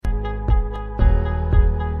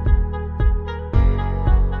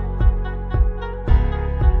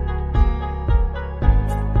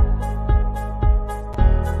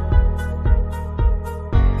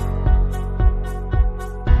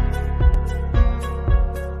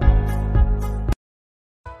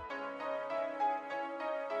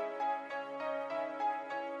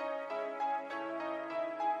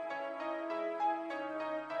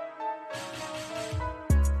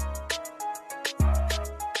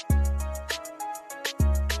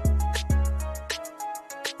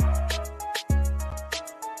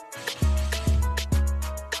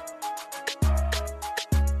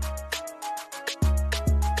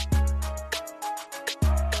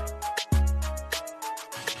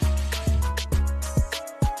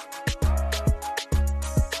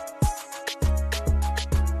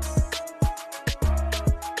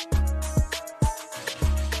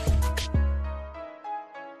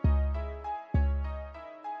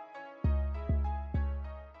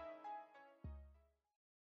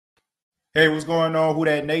Hey, what's going on, Who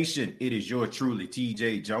Dat Nation? It is your truly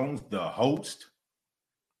TJ Jones, the host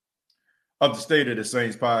of the State of the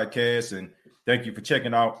Saints podcast. And thank you for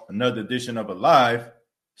checking out another edition of a live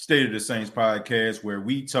State of the Saints podcast where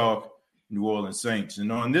we talk New Orleans Saints.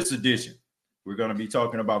 And on this edition, we're going to be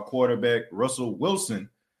talking about quarterback Russell Wilson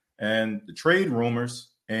and the trade rumors,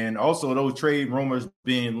 and also those trade rumors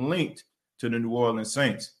being linked to the New Orleans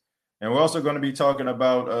Saints. And we're also going to be talking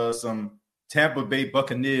about some Tampa Bay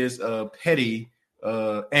Buccaneers petty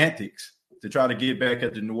antics to try to get back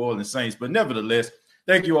at the New Orleans Saints. But nevertheless,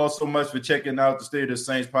 thank you all so much for checking out the State of the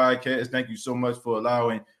Saints podcast. Thank you so much for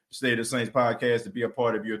allowing the State of the Saints podcast to be a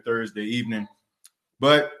part of your Thursday evening.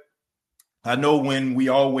 But I know when we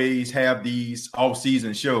always have these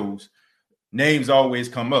off-season shows, names always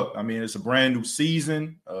come up. I mean, it's a brand new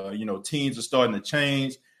season. Teams are starting to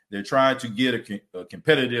change. They're trying to get a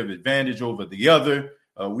competitive advantage over the other.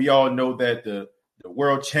 We all know that the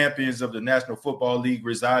world champions of the National Football League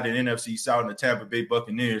reside in NFC South in the Tampa Bay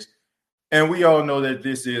Buccaneers. And we all know that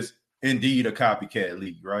this is indeed a copycat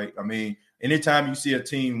league, right? I mean, anytime you see a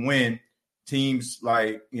team win, teams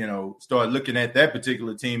start looking at that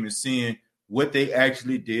particular team and seeing what they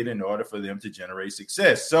actually did in order for them to generate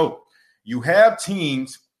success. So you have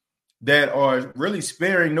teams that are really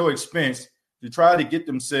sparing no expense to try to get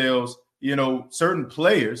themselves, certain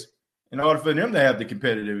players in order for them to have the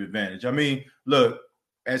competitive advantage. I mean, look,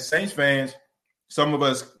 as Saints fans, some of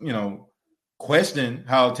us, question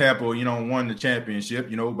how Tampa, won the championship,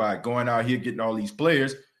 by going out here getting all these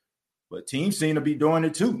players. But teams seem to be doing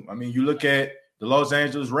it too. I mean, you look at the Los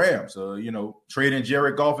Angeles Rams, trading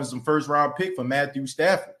Jared Goff and some first-round pick for Matthew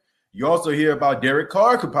Stafford. You also hear about Derek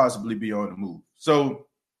Carr could possibly be on the move. So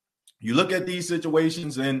you look at these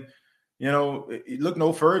situations and, look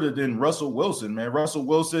no further than Russell Wilson, man. Russell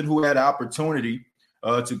Wilson, who had an opportunity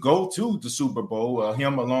to go to the Super Bowl,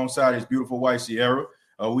 him alongside his beautiful wife, Sierra.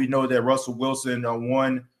 We know that Russell Wilson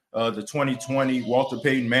won the 2020 Walter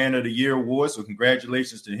Payton Man of the Year award, so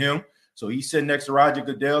congratulations to him. So he's sitting next to Roger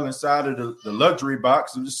Goodell inside of the luxury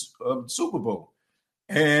box of the Super Bowl.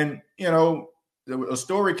 And, a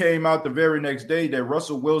story came out the very next day that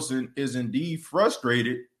Russell Wilson is indeed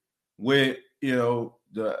frustrated with,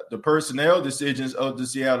 the personnel decisions of the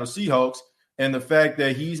Seattle Seahawks and the fact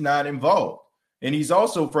that he's not involved. And he's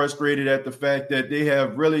also frustrated at the fact that they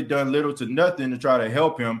have really done little to nothing to try to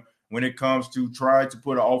help him when it comes to trying to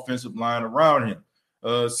put an offensive line around him.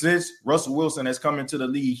 Since Russell Wilson has come into the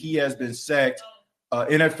league, he has been sacked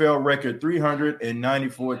NFL record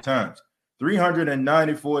 394 times.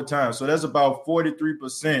 394 times. So that's about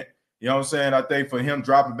 43%. You know what I'm saying? I think for him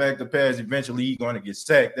dropping back the pass, eventually he's going to get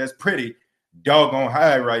sacked. That's pretty doggone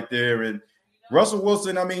high right there. And Russell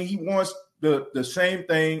Wilson, I mean, he wants the same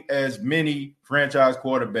thing as many franchise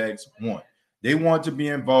quarterbacks want. They want to be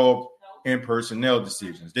involved in personnel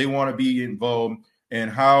decisions. They want to be involved in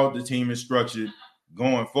how the team is structured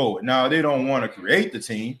going forward. Now, they don't want to create the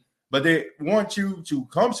team, but they want you to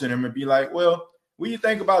come to them and be like, well, what do you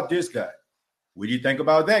think about this guy? What do you think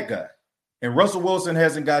about that guy? And Russell Wilson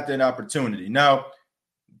hasn't got that opportunity. Now,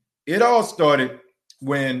 it all started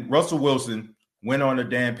when Russell Wilson went on the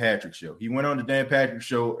Dan Patrick Show. He went on the Dan Patrick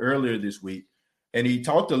Show earlier this week, and he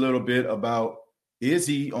talked a little bit about, is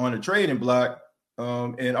he on the trading block?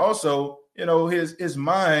 And also, his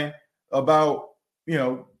mind about,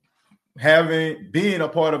 being a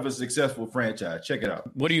part of a successful franchise. Check it out.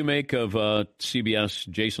 What do you make of CBS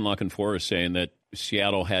Jason La Canfora saying that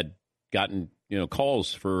Seattle had gotten,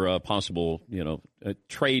 calls for possible,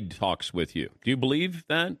 trade talks with you? Do you believe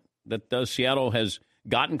that Seattle has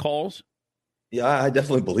gotten calls? Yeah, I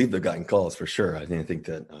definitely believe they've gotten calls for sure. I think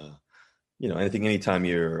that, anytime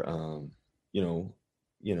you're, a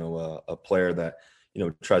player that,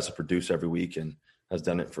 tries to produce every week and has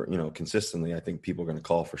done it for, consistently, I think people are going to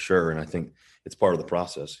call for sure. And I think it's part of the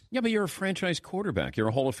process. Yeah, but you're a franchise quarterback. You're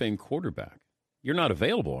a Hall of Fame quarterback. You're not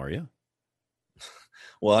available, are you?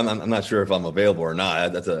 Well, I'm not sure if I'm available or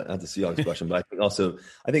not. That's a Seahawks question. But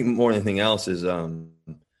I think more than anything else is, I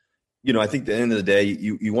think at the end of the day,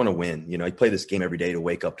 you want to win. You play this game every day to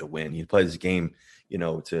wake up to win. You play this game,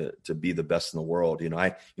 to be the best in the world.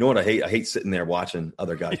 I hate? I hate sitting there watching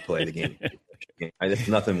other guys play the game. There's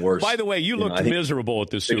nothing worse. By the way, you looked miserable at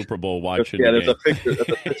the Super Bowl watching. Yeah, there's a picture.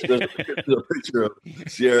 There's a picture of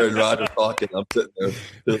Sierra and Roger talking. I'm sitting there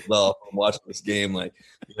pissed off. I'm watching this game,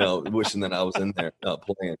 wishing that I was in there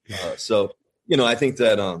playing. I think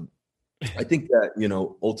that.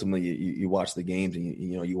 Ultimately you watch the games and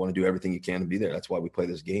you want to do everything you can to be there. That's why we play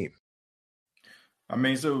this game. I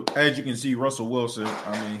mean, so as you can see, Russell Wilson,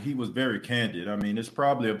 he was very candid. It's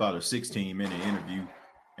probably about a 16-minute interview.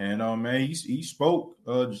 And man, he spoke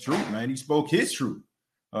the truth, man. He spoke his truth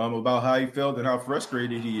about how he felt and how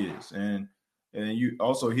frustrated he is. And you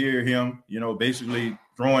also hear him, basically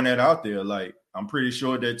throwing that out there. Like, I'm pretty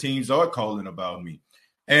sure that teams are calling about me.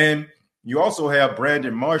 And you also have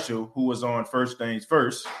Brandon Marshall, who was on First Things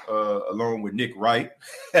First, along with Nick Wright,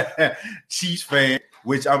 Chiefs fan,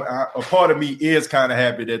 which a part of me is kind of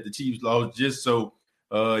happy that the Chiefs lost just so,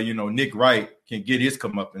 Nick Wright can get his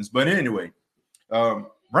comeuppance. But anyway,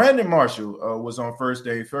 Brandon Marshall was on First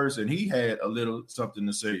Things First, and he had a little something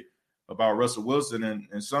to say about Russell Wilson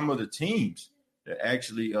and some of the teams that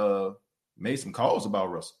actually made some calls about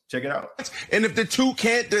Russell. Check it out. And if the two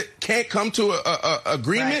can't come to a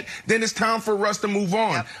agreement, then it's time for Russ to move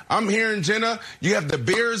on. Yep. I'm hearing, Jenna, you have the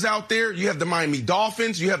Bears out there, you have the Miami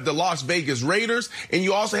Dolphins, you have the Las Vegas Raiders, and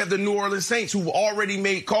you also have the New Orleans Saints who've already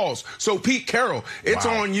made calls. So, Pete Carroll, it's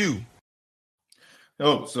on you.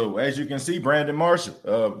 Oh, so as you can see, Brandon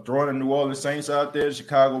Marshall throwing the New Orleans Saints out there,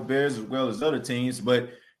 Chicago Bears, as well as other teams, but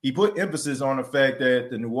he put emphasis on the fact that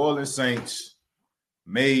the New Orleans Saints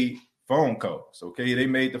made phone calls. Okay, they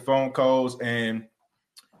made the phone calls, and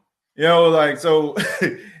so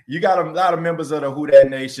you got a lot of members of the Who Dat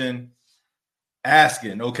Nation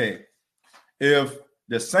asking, okay, if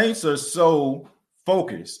the Saints are so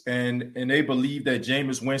focused and they believe that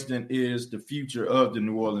Jameis Winston is the future of the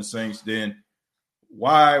New Orleans Saints, then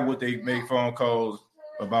why would they make phone calls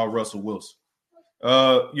about Russell Wilson?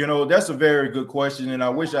 That's a very good question, and I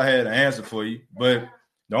wish I had an answer for you, but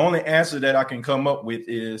the only answer that I can come up with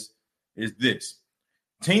is this.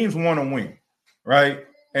 Teams want to win, right?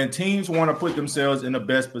 And teams want to put themselves in the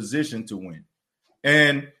best position to win.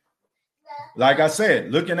 And like I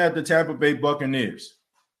said, looking at the Tampa Bay Buccaneers,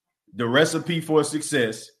 the recipe for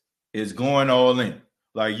success is going all in.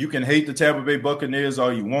 Like, you can hate the Tampa Bay Buccaneers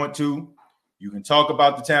all you want to. You can talk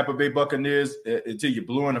about the Tampa Bay Buccaneers until you're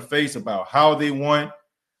blue in the face about how they won,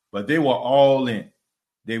 but they were all in.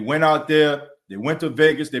 They went out there, they went to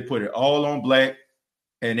Vegas, they put it all on black,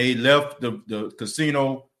 and they left the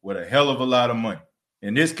casino with a hell of a lot of money.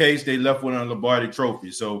 In this case, they left with a Lombardi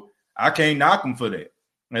trophy. So I can't knock them for that.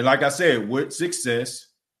 And like I said, with success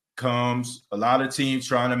comes a lot of teams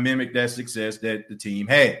trying to mimic that success that the team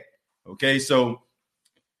had. Okay, so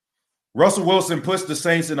Russell Wilson puts the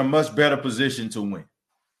Saints in a much better position to win,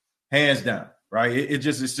 hands down, right? It's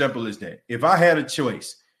just as simple as that. If I had a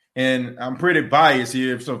choice, and I'm pretty biased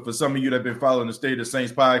here, so for some of you that have been following the State of the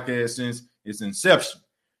Saints podcast since its inception,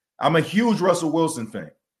 I'm a huge Russell Wilson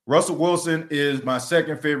fan. Russell Wilson is my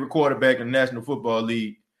second favorite quarterback in the National Football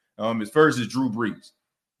League. His first is Drew Brees.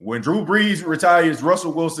 When Drew Brees retires,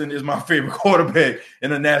 Russell Wilson is my favorite quarterback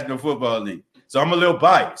in the National Football League. So I'm a little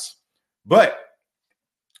biased. But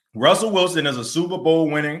Russell Wilson is a Super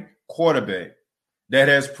Bowl winning quarterback that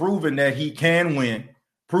has proven that he can win,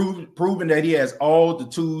 proven that he has all the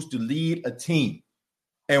tools to lead a team.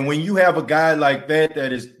 And when you have a guy like that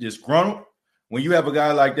is disgruntled, when you have a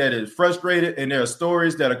guy like that is frustrated, and there are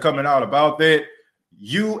stories that are coming out about that,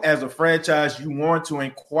 you as a franchise, you want to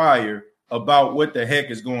inquire about what the heck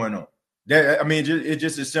is going on. It's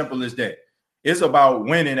just as simple as that. It's about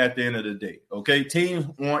winning at the end of the day. Okay, teams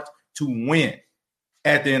want to win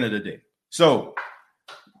at the end of the day. So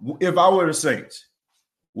if I were the Saints,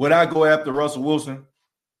 would I go after Russell Wilson?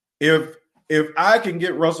 If I can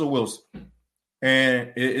get Russell Wilson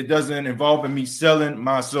and it doesn't involve me selling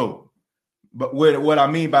my soul, but what I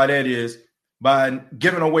mean by that is by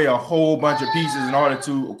giving away a whole bunch of pieces in order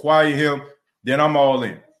to acquire him, then I'm all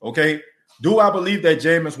in. Okay. Do I believe that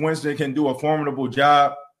Jameis Winston can do a formidable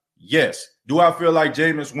job? Yes. Do I feel like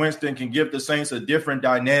Jameis Winston can give the Saints a different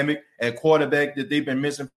dynamic at quarterback that they've been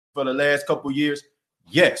missing for the last couple of years?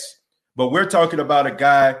 Yes. But we're talking about a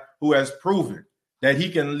guy who has proven that he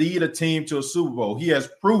can lead a team to a Super Bowl. He has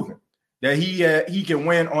proven that he can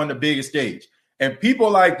win on the biggest stage. And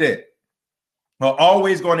people like that are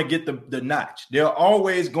always going to get the notch. They're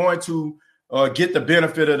always going to get the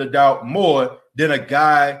benefit of the doubt more than a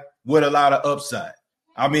guy with a lot of upside.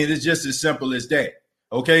 I mean, it's just as simple as that.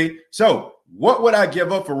 Okay, so what would I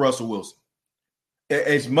give up for Russell Wilson?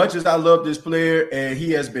 As much as I love this player and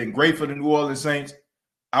he has been great for the New Orleans Saints,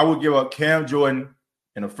 I would give up Cam Jordan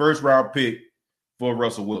and a first-round pick for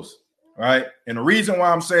Russell Wilson. All right, and the reason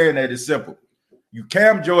why I'm saying that is simple.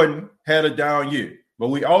 Cam Jordan had a down year, but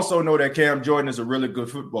we also know that Cam Jordan is a really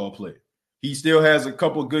good football player. He still has a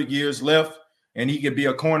couple good years left, and he could be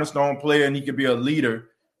a cornerstone player, and he could be a leader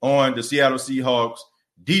on the Seattle Seahawks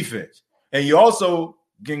defense. And you also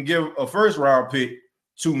can give a first-round pick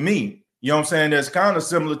to me, you know what I'm saying, that's kind of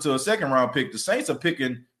similar to a second-round pick. The Saints are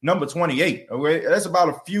picking number 28. Okay, that's about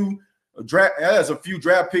a few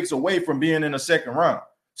draft picks away from being in the second round.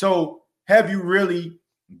 So have you really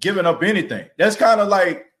given up anything? That's kind of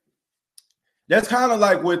like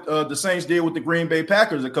what the Saints did with the Green Bay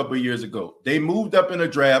Packers a couple of years ago. They moved up in the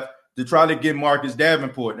draft to try to get Marcus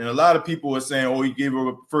Davenport. And a lot of people are saying, oh, he gave her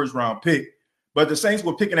a first-round pick. But the Saints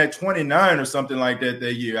were picking at 29 or something like that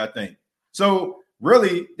year, I think. So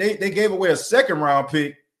really, they gave away a second-round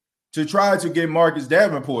pick to try to get Marcus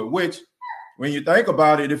Davenport, which, when you think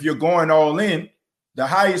about it, if you're going all in, the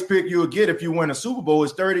highest pick you'll get if you win a Super Bowl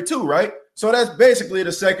is 32, right? So that's basically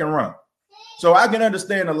the second round. So I can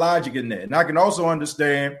understand the logic in that. And I can also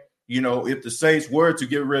understand, if the Saints were to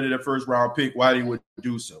get rid of their first-round pick, why they would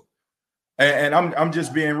do so. And I'm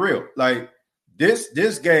just being real. Like,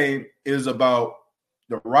 this game is about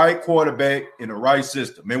the right quarterback in the right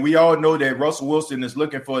system. And we all know that Russell Wilson is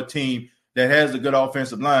looking for a team that has a good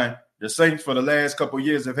offensive line. The Saints for the last couple of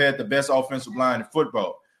years have had the best offensive line in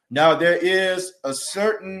football. Now, there is a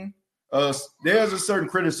certain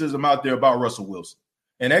criticism out there about Russell Wilson.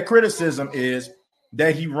 And that criticism is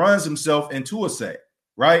that he runs himself into a sack,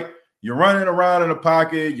 right? You're running around in the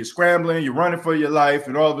pocket, you're scrambling, you're running for your life,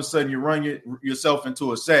 and all of a sudden you run yourself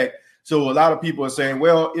into a sack. So a lot of people are saying,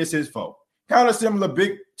 well, it's his fault. Kind of similar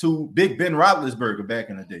to Big Ben Roethlisberger back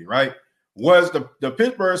in the day, right? Was the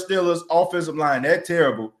Pittsburgh Steelers offensive line that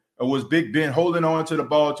terrible, or was Big Ben holding on to the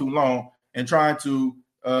ball too long and trying to,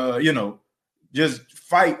 just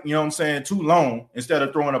fight, too long instead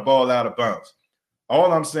of throwing the ball out of bounds?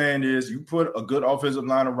 All I'm saying is you put a good offensive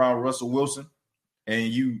line around Russell Wilson and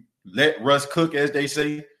you let Russ cook, as they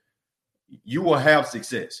say, you will have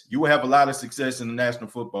success. You will have a lot of success in the National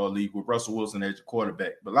Football League with Russell Wilson as your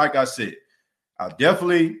quarterback. But like I said, I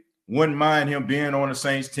definitely wouldn't mind him being on the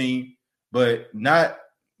Saints team, but not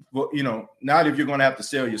if you're going to have to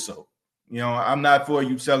sell your soul. I'm not for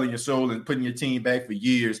you selling your soul and putting your team back for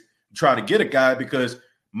years to try to get a guy, because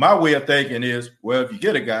my way of thinking is, well, if you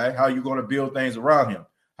get a guy, how are you going to build things around him?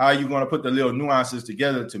 How are you going to put the little nuances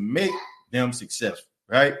together to make them successful,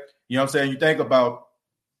 right? You know what I'm saying? You think about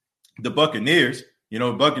the Buccaneers.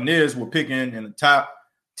 Buccaneers were picking in the top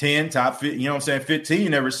 10, top 15,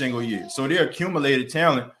 15 every single year. So they accumulated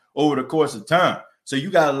talent over the course of time. So you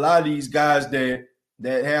got a lot of these guys that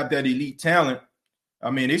have that elite talent.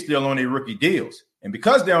 I mean, they still on their rookie deals. And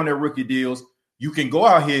because they're on their rookie deals, you can go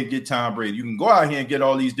out here and get Tom Brady. You can go out here and get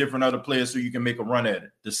all these different other players so you can make a run at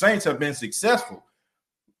it. The Saints have been successful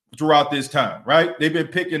throughout this time, right? They've been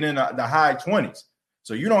picking in the high 20s.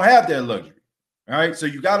 So you don't have that luxury, all right? So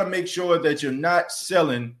you got to make sure that you're not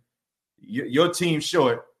selling your team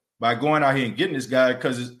short by going out here and getting this guy,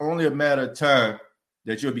 because it's only a matter of time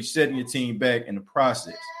that you'll be setting your team back in the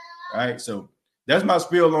process, all right? So that's my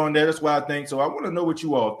spiel on that. That's why I think so. I want to know what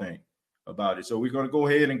you all think about it. So we're going to go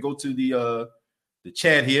ahead and go to the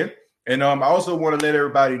chat here. And I also want to let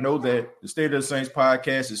everybody know that the State of the Saints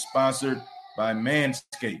podcast is sponsored by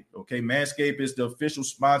Manscaped. Okay, Manscaped is the official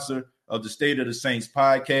sponsor of the State of the Saints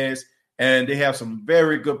podcast, and they have some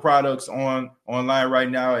very good products online right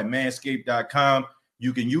now at manscaped.com.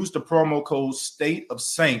 You can use the promo code State of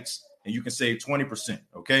Saints and you can save 20%.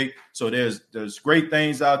 Okay, so there's great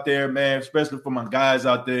things out there, man, especially for my guys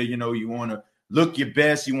out there. You want to look your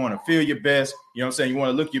best, you want to feel your best. You know what I'm saying? You want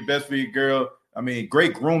to look your best for your girl. I mean,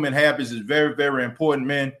 great grooming habits is very, very important,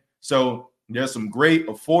 man. So there's some great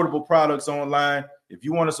affordable products online. If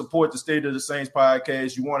you want to support the State of the Saints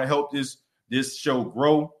podcast, you want to help this show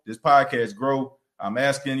grow, this podcast grow, I'm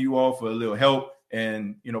asking you all for a little help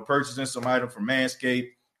and, purchasing some item from Manscaped,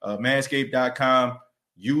 manscaped.com.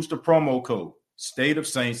 Use the promo code State of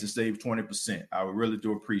Saints to save 20%. I would really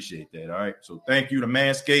do appreciate that. All right. So thank you to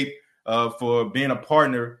Manscaped for being a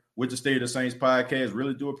partner with the State of the Saints podcast.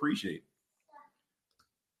 Really do appreciate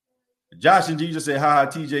it. Josh and Jesus said, "Hi,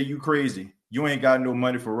 TJ, you crazy. You ain't got no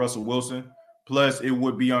money for Russell Wilson. Plus, it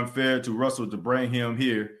would be unfair to Russell to bring him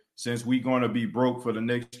here since we're going to be broke for the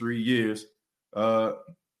next 3 years. Let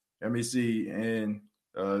me see. And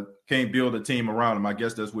can't build a team around him." I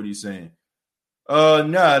guess that's what he's saying.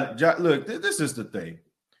 Look, this is the thing.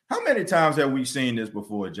 How many times have we seen this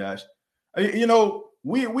before, Josh? We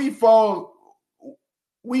fall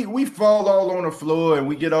all on the floor and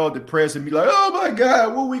we get all depressed and be like, oh my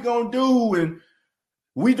God, what we gonna do? And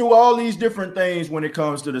we do all these different things when it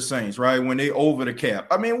comes to the Saints, right? When they over the cap.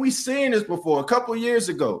 I mean, we seen this before a couple of years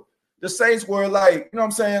ago. The Saints were like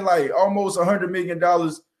almost $100 million,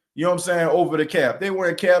 over the cap. They were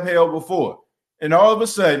in cap hell before. And all of a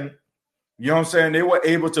sudden, they were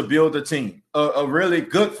able to build a team, a really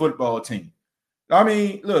good football team. I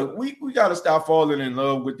mean, look, we got to stop falling in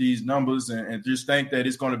love with these numbers and just think that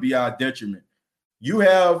it's going to be our detriment. You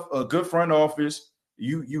have a good front office.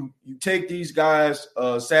 you take these guys'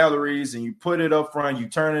 salaries and you put it up front, you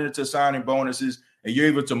turn it into signing bonuses, and you're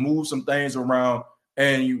able to move some things around.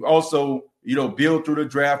 And you also, build through the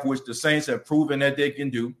draft, which the Saints have proven that they can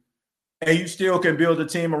do. And you still can build a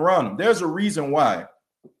team around them. There's a reason why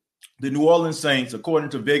the New Orleans Saints, according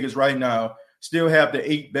to Vegas right now, still have the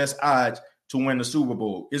 8th best odds to win the Super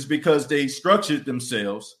Bowl. It's because they structured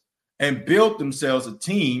themselves and built themselves a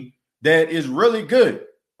team that is really good.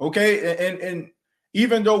 Okay. And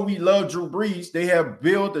even though we love Drew Brees, they have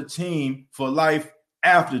built a team for life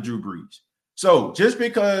after Drew Brees. So just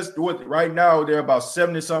because right now they're about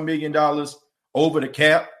 $70-some million over the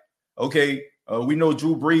cap. Okay. We know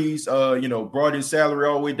Drew Brees, brought his salary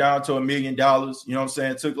all the way down to $1 million. You know what I'm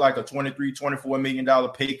saying? Took like a $24 million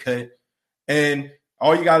pay cut. And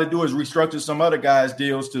all you got to do is restructure some other guys'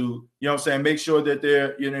 deals to, make sure that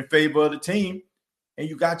they're in favor of the team, and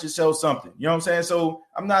you got yourself something. You know what I'm saying? So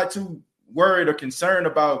I'm not too worried or concerned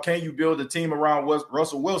about can you build a team around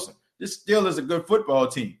Russell Wilson. This still is a good football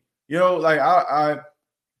team. I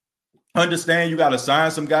understand you got to sign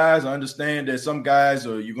some guys. I understand that some guys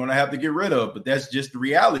you're going to have to get rid of, but that's just the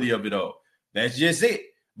reality of it all. That's just it.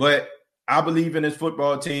 But I believe in this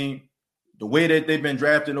football team. The way that they've been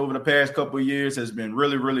drafting over the past couple of years has been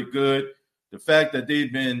really, really good. The fact that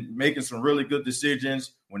they've been making some really good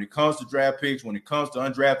decisions when it comes to draft picks, when it comes to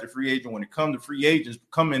undrafted free agents, when it comes to free agents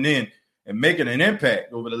coming in and making an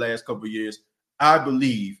impact over the last couple of years, I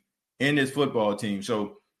believe in this football team.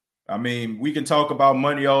 So, we can talk about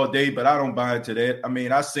money all day, but I don't buy into that.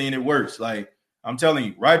 I've seen it worse. Like, I'm telling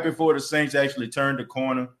you, right before the Saints actually turned the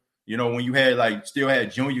corner, when you had still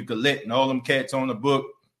had Junior Gillette and all them cats on the book,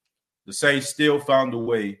 the Saints still found a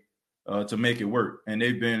way to make it work, and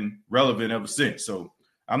they've been relevant ever since. So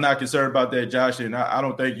I'm not concerned about that, Josh, and I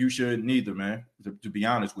don't think you should neither, man, to be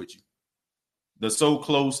honest with you. The so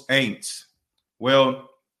close ain'ts. Well,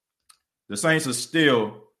 the Saints are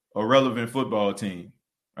still a relevant football team.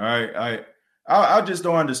 All right. I just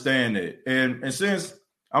don't understand it. And since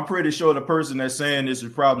I'm pretty sure the person that's saying this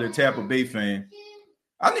is probably a Tampa Bay fan,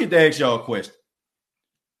 I need to ask y'all a question.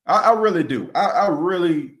 I really do. I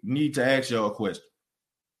really need to ask y'all a question.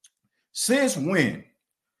 Since when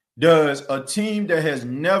does a team that has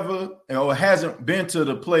never or hasn't been to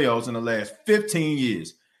the playoffs in the last 15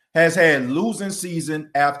 years has had losing season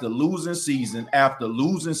after losing season after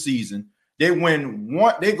losing season? They go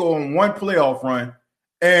on one playoff run,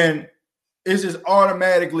 and it just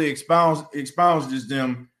automatically expounds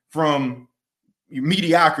them from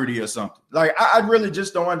mediocrity or something. Like, I really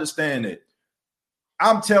just don't understand it.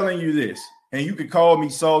 I'm telling you this, and you can call me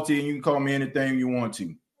salty and you can call me anything you want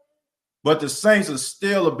to, but the Saints are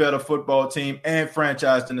still a better football team and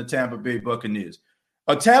franchise than the Tampa Bay Buccaneers.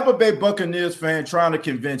 A Tampa Bay Buccaneers fan trying to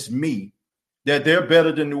convince me that they're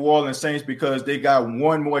better than New Orleans Saints because they got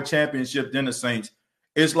one more championship than the Saints.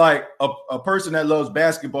 It's like a person that loves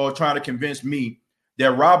basketball trying to convince me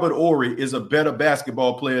that Robert Horry is a better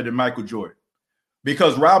basketball player than Michael Jordan,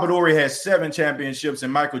 because Robert Horry has 7 championships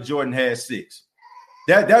and Michael Jordan has 6.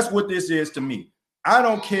 That's what this is to me. I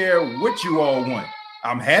don't care what you all won.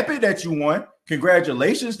 I'm happy that you won.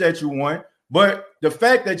 Congratulations that you won. But the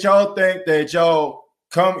fact that y'all think that y'all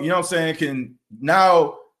can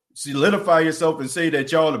now solidify yourself and say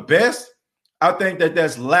that y'all the best, I think that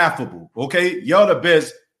that's laughable. Okay, y'all the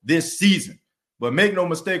best this season. But make no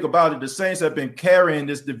mistake about it, the Saints have been carrying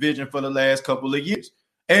this division for the last couple of years.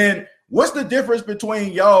 And what's the difference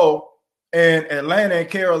between y'all and Atlanta and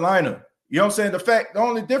Carolina? You know what I'm saying? The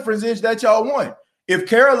only difference is that y'all won. If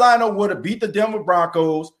Carolina would have beat the Denver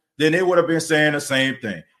Broncos, then they would have been saying the same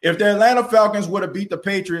thing. If the Atlanta Falcons would have beat the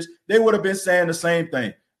Patriots, they would have been saying the same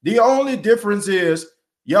thing. The only difference is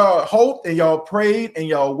y'all hoped and y'all prayed and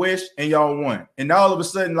y'all wished and y'all won. And all of a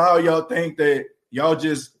sudden, all y'all think that y'all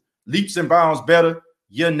just leaps and bounds better.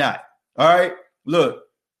 You're not. All right? Look,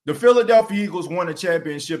 the Philadelphia Eagles won a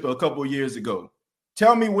championship a couple of years ago.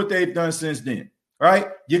 Tell me what they've done since then. Right?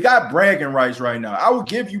 You got bragging rights right now. I will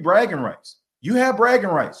give you bragging rights. You have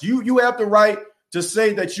bragging rights. You have the right to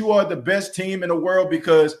say that you are the best team in the world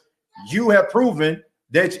because you have proven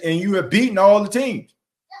that and you have beaten all the teams.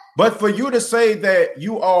 But for you to say that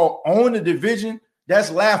you all own the division,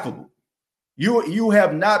 that's laughable. You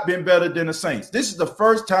have not been better than the Saints. This is the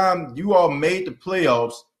first time you all made the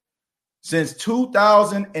playoffs since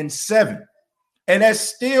 2007. And that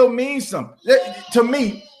still means something. To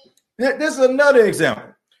me, this is another example.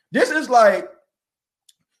 This is like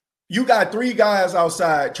you got 3 guys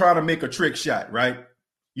outside trying to make a trick shot, right?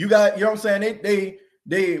 You got, you know what I'm saying?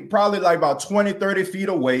 They probably like about 20, 30 feet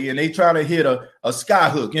away, and they trying to hit a sky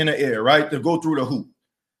hook in the air, right, to go through the hoop.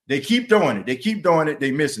 They keep doing it.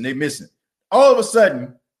 They missing. all of a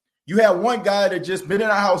sudden, you have one guy that just been in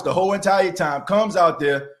the house the whole entire time, comes out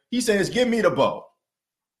there, he says, give me the ball.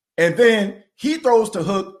 And then he throws the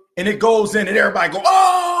hook and it goes in and everybody go,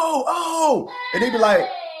 oh. And they be like,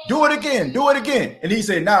 do it again. And he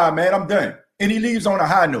said, nah, man, I'm done. And he leaves on a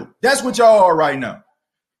high note. That's what y'all are right now.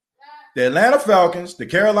 The Atlanta Falcons, the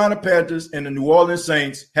Carolina Panthers, and the New Orleans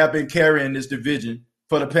Saints have been carrying this division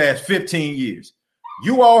for the past 15 years.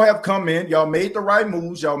 You all have come in, y'all made the right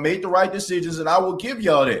moves, y'all made the right decisions, and I will give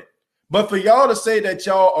y'all that. But for y'all to say that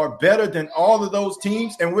y'all are better than all of those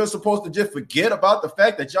teams and we're supposed to just forget about the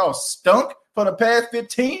fact that y'all stunk for the past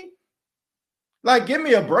 15? Like, give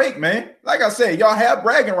me a break, man. Like I said, y'all have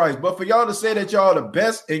bragging rights, but for y'all to say that y'all are the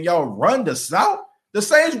best and y'all run the South, the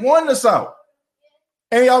Saints won the South.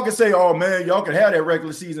 And y'all can say, oh, man, y'all can have that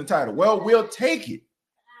regular season title. Well, we'll take it.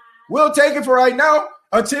 We'll take it for right now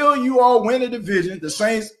until you all win the division. The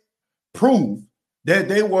Saints prove that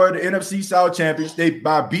they were the NFC South champions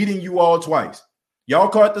by beating you all twice. Y'all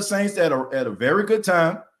caught the Saints at a very good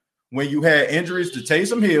time when you had injuries to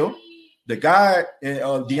Taysom Hill. The guy,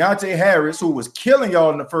 Deontay Harris, who was killing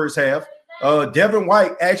y'all in the first half, Devin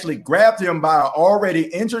White actually grabbed him by an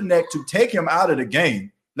already injured neck to take him out of the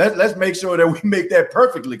game. Let's make sure that we make that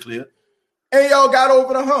perfectly clear. And y'all got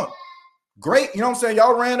over the hump. Great. You know what I'm saying?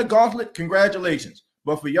 Y'all ran the gauntlet. Congratulations.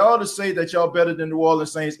 But for y'all to say that y'all better than New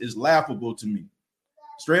Orleans Saints is laughable to me.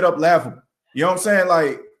 Straight up laughable. You know what I'm saying?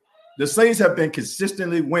 Like, the Saints have been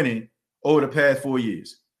consistently winning over the past 4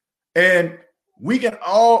 years. And we can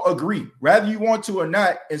all agree, whether you want to or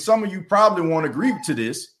not, and some of you probably won't agree to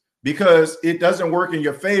this because it doesn't work in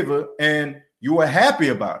your favor and you are happy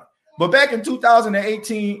about it. But back in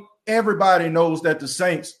 2018, everybody knows that the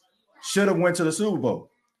Saints should have went to the Super Bowl.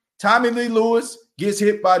 Tommy Lee Lewis gets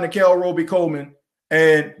hit by Nickel Roby-Coleman,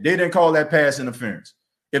 and they didn't call that pass interference.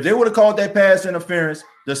 If they would have called that pass interference,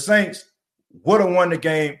 the Saints would have won the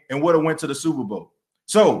game and would have went to the Super Bowl.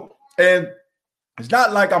 So, and it's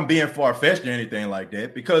not like I'm being far-fetched or anything like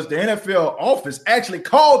that because the NFL office actually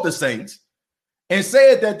called the Saints and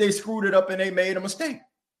said that they screwed it up and they made a mistake.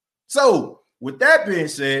 So, with that being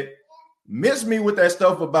said, miss me with that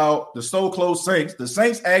stuff about the so-close Saints. The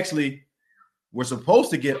Saints actually were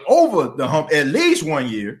supposed to get over the hump at least 1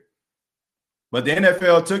 year, but the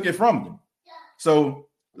NFL took it from them. So,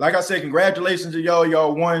 like I said, congratulations to y'all.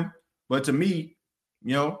 Y'all won. But to me,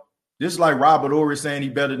 you know, this is like Robert Horry saying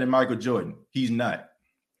he's better than Michael Jordan. He's not.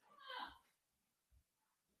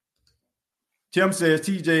 Tim says,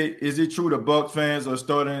 TJ, is it true the Bucs fans are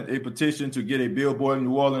starting a petition to get a billboard in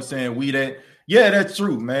New Orleans saying we that? Yeah, that's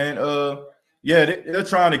true, man. Yeah, they're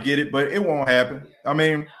trying to get it, but it won't happen. I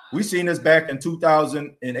mean, we seen this back in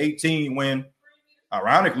 2018 when,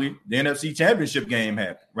 ironically, the NFC Championship game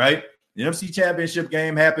happened, right? The NFC Championship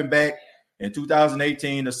game happened back in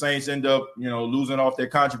 2018. The Saints end up, losing off their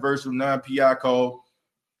controversial non-PI call,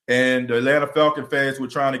 and the Atlanta Falcon fans were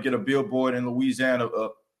trying to get a billboard in Louisiana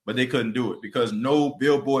up, but they couldn't do it because no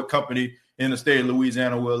billboard company in the state of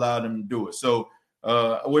Louisiana will allow them to do it. So,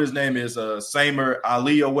 what his name is, Samer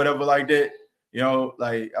Ali or whatever like that.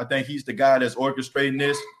 I think he's the guy that's orchestrating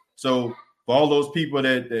this. So for all those people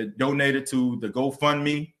that donated to the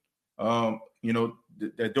GoFundMe,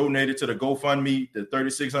 that donated to the GoFundMe, the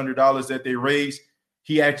 $3,600 that they raised,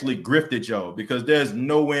 he actually grifted y'all because there's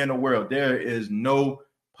no way in the world, there is no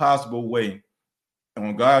possible way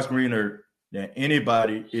on God's green earth that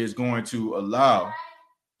anybody is going to allow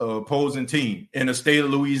an opposing team in the state of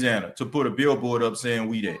Louisiana to put a billboard up saying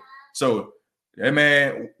we that. So that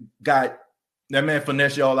man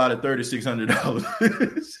finessed y'all out of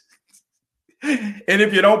 $3,600. And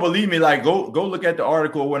if you don't believe me, like go look at the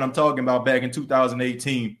article when I'm talking about back in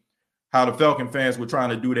 2018, how the Falcon fans were trying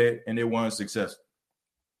to do that and they weren't successful.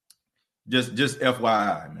 Just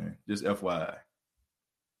FYI, man. Just FYI.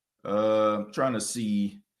 Trying to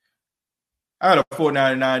see. I had a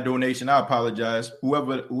 $4.99 donation. I apologize.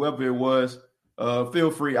 Whoever it was,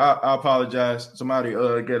 feel free. I apologize. Somebody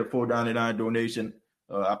get a $4.99 donation.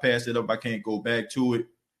 I passed it up. I can't go back to it.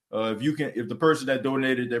 If the person that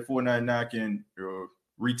donated that $4.99 can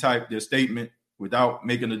retype their statement without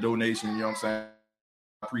making a donation, you know what I'm saying?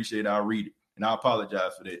 I appreciate it. I'll read it. And I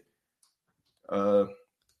apologize for that.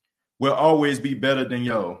 We'll always be better than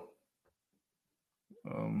y'all.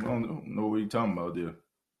 I don't know what you're talking about there.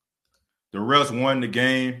 The refs won the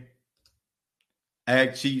game.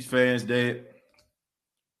 Act Chiefs fans dead.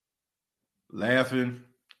 Laughing.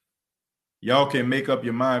 Y'all can make up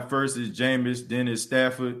your mind. First is Jameis, then is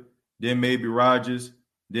Stafford, then maybe Rodgers,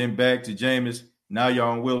 then back to Jameis. Now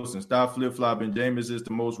y'all on Wilson. Stop flip-flopping. Jameis is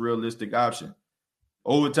the most realistic option.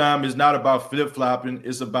 Overtime is not about flip-flopping.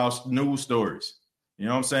 It's about news stories. You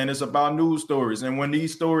know what I'm saying? It's about news stories. And when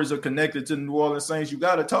these stories are connected to the New Orleans Saints, you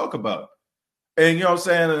got to talk about it. And you know what I'm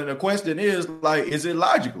saying? And the question is, like, is it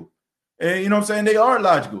logical? And you know what I'm saying? They are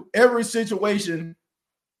logical. Every situation,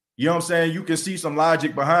 you know what I'm saying, you can see some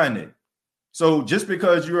logic behind it. So just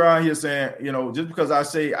because you're out here saying, you know, just because I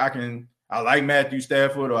say I like Matthew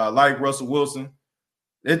Stafford or I like Russell Wilson,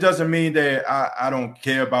 it doesn't mean that I don't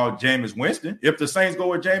care about Jameis Winston. If the Saints go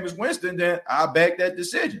with Jameis Winston, then I back that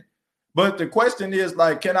decision. But the question is,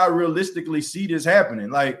 like, can I realistically see this happening?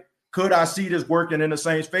 Like, could I see this working in the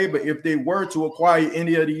Saints' favor if they were to acquire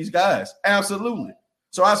any of these guys? Absolutely.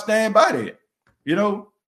 So I stand by that. You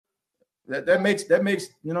know, that makes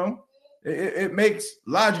you know, it makes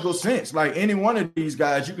logical sense. Like any one of these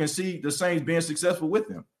guys, you can see the Saints being successful with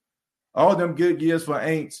them. All them good years for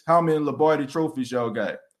Aints. How many Lombardi trophies y'all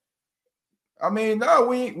got? I mean, no,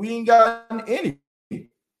 we ain't got any.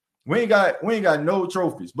 We ain't got no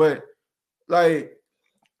trophies. But like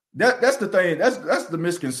that's the thing. That's the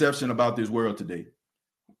misconception about this world today.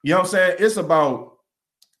 You know what I'm saying? It's about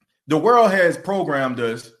the world has programmed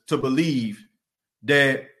us to believe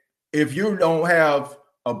that if you don't have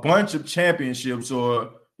a bunch of championships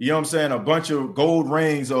or, you know what I'm saying, a bunch of gold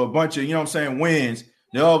rings or a bunch of, you know what I'm saying, wins,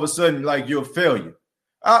 then all of a sudden, like, you're a failure.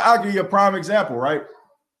 I'll give you a prime example, right?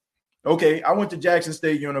 Okay, I went to Jackson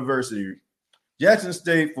State University. Jackson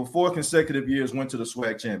State, for 4 consecutive years, went to the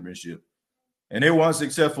SWAC championship. And they were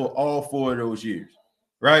unsuccessful all 4 of those years,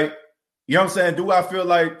 right? You know what I'm saying? Do I feel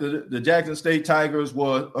like the Jackson State Tigers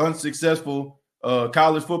were unsuccessful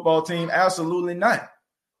college football team? Absolutely not.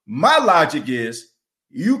 My logic is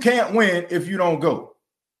you can't win if you don't go.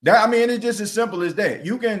 It's just as simple as that.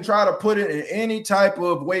 You can try to put it in any type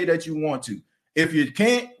of way that you want to. If you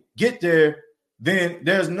can't get there, then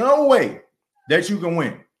there's no way that you can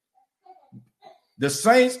win. The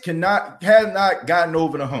Saints have not gotten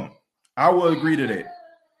over the hump. I will agree to that.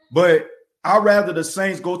 But I'd rather the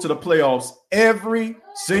Saints go to the playoffs every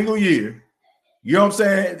single year, you know what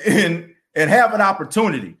I'm saying, and have an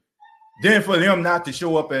opportunity than for them not to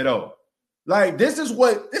show up at all. Like, this is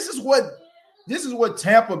what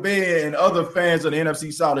Tampa Bay and other fans of the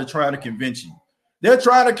NFC South are trying to convince you. They're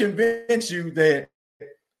trying to convince you that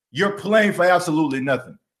you're playing for absolutely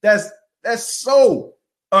nothing. That's so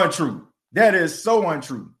untrue. That is so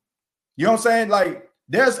untrue. You know what I'm saying? Like,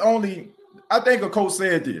 I think a coach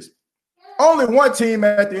said this. Only one team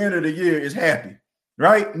at the end of the year is happy,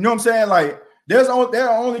 right? You know what I'm saying? Like, there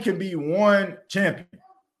only can be one champion.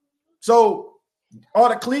 So are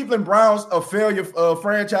the Cleveland Browns a failure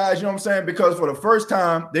franchise? You know what I'm saying? Because for the first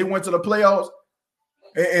time they went to the playoffs,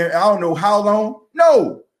 and I don't know how long.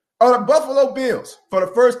 No. Are the Buffalo Bills for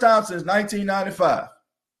the first time since 1995?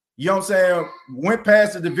 You know what I'm saying? Went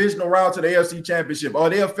past the divisional round to the AFC Championship. Are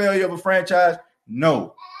they a failure of a franchise?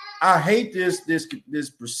 No. I hate this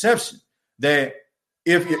perception that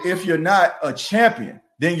if you're not a champion,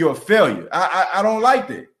 then you're a failure. I don't like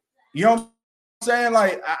that. You know what I'm saying?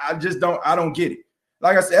 Like, I just don't get it.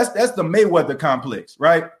 Like I said, that's the Mayweather complex,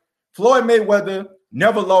 right? Floyd Mayweather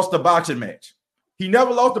never lost a boxing match. He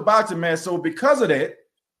never lost a boxing match. So because of that,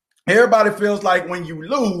 everybody feels like when you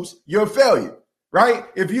lose, you're a failure, right?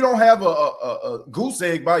 If you don't have a goose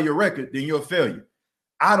egg by your record, then you're a failure.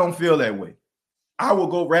 I don't feel that way. I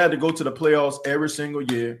will rather go to the playoffs every single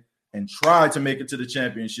year and try to make it to the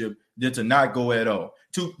championship than to not go at all.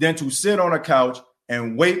 Than to sit on a couch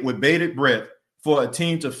and wait with bated breath for a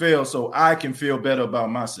team to fail so I can feel better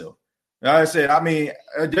about myself. Like I said,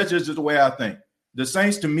 that's just the way I think. The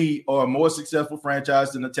Saints, to me, are a more successful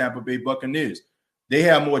franchise than the Tampa Bay Buccaneers. They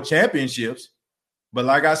have more championships, but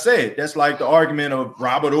like I said, that's like the argument of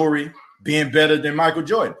Robert Horry being better than Michael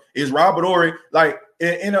Jordan. Is Robert Horry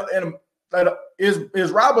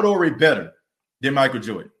is Robert Horry better than Michael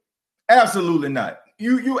Jordan? Absolutely not.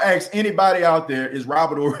 You ask anybody out there, is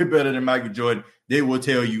Robert Horry better than Michael Jordan? They will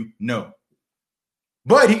tell you no.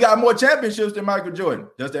 But he got more championships than Michael Jordan.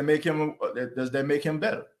 Does that make him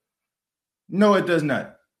better? No, it does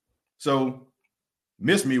not. So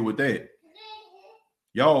miss me with that.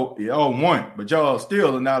 Y'all won, but y'all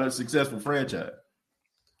still are not a successful franchise.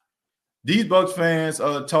 These Bucs fans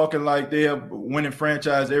are talking like they have winning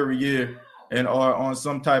franchise every year and are on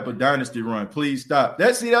some type of dynasty run. Please stop.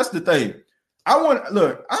 That's the thing. I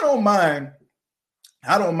don't mind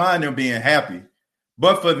them being happy,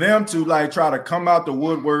 but for them to like try to come out the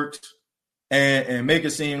woodworks and make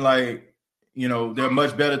it seem like, you know, they're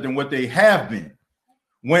much better than what they have been.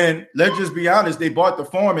 When, let's just be honest, they bought the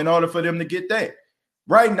farm in order for them to get that.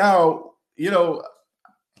 Right now, they're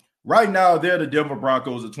the Denver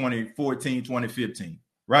Broncos of 2014, 2015,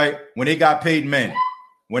 right? When they got Peyton Manning.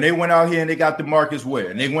 when they went out here and they got DeMarcus Ware,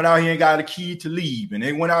 and they went out here and got a key to leave, and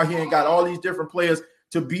they went out here and got all these different players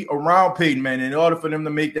to be around Peyton Manning in order for them to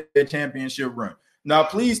make that championship run. Now,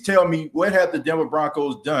 please tell me, what have the Denver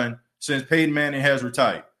Broncos done since Peyton Manning has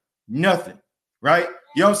retired? Nothing, right?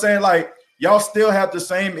 You know what I'm saying? Like, y'all still have the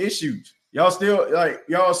same issues. Y'all still have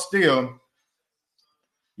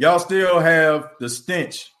the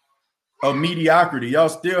stench of mediocrity. Y'all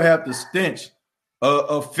still have the stench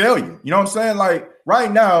of failure. You know what I'm saying? Like,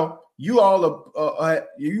 right now, you all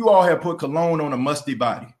have put cologne on a musty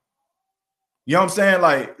body. You know what I'm saying?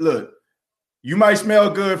 Like, look, you might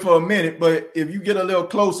smell good for a minute, but if you get a little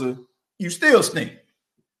closer, you still stink.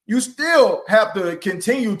 You still have to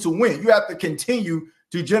continue to win. You have to continue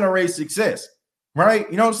to generate success, right?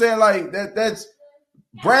 You know what I'm saying? Like, that's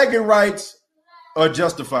bragging rights are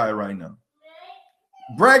justified right now.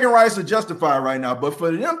 Bragging rights are justified right now, but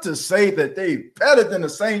for them to say that they better than the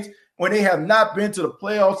Saints when they have not been to the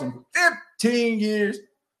playoffs in 15 years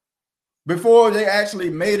before they actually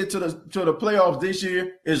made it to the playoffs this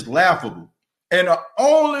year is laughable. And the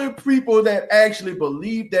only people that actually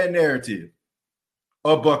believe that narrative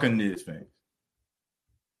are Buccaneers fans.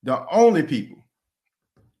 The only people.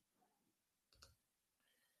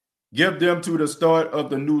 Give them to the start of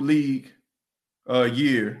the new league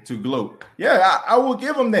year to gloat. Yeah, I will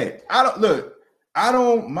give them that. I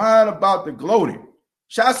don't mind about the gloating.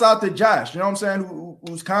 Shouts out to Josh, you know what I'm saying,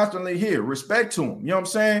 who's constantly here. Respect to him, you know what I'm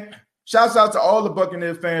saying? Shouts out to all the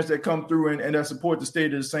Buccaneers fans that come through and that support the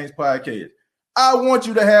State of the Saints podcast. I want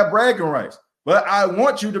you to have bragging rights, but I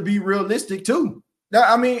want you to be realistic too. Now,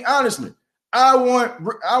 I mean, honestly, I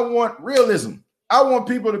want realism. I want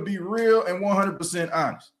people to be real and 100%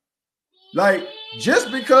 honest. Like,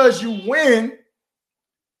 just because you win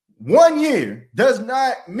 1 year does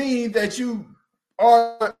not mean that you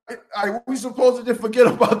are we supposed to forget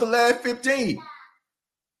about the last 15.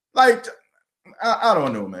 Like, I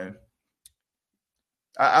don't know, man.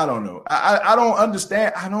 I don't know. I don't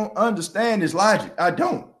understand. I don't understand this logic. I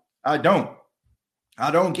don't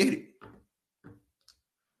get it.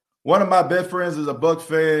 One of my best friends is a Bucs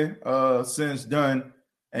fan since done,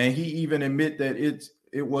 and he even admit that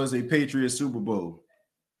it was a Patriots Super Bowl.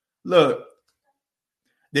 Look,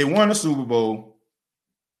 they won the Super Bowl.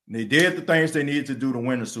 They did the things they needed to do to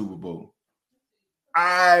win the Super Bowl.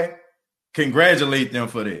 I congratulate them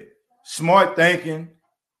for that. Smart thinking,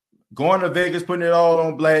 going to Vegas, putting it all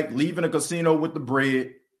on black, leaving the casino with the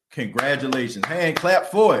bread. Congratulations. Hand clap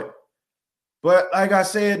for it. But like I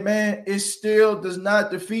said, man, it still does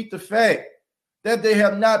not defeat the fact that they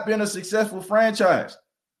have not been a successful franchise.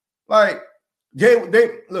 Like,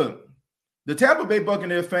 they look, the Tampa Bay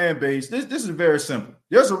Buccaneers fan base, this is very simple.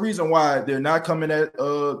 There's a reason why they're not coming at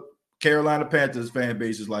Carolina Panthers fan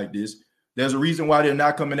bases like this. There's a reason why they're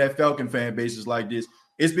not coming at Falcon fan bases like this.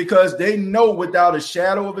 It's because they know without a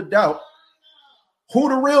shadow of a doubt who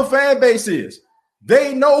the real fan base is.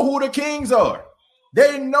 They know who the Kings are.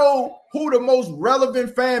 They know who the most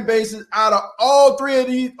relevant fan bases out of all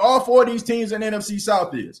four of these teams in NFC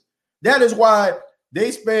South is. That is why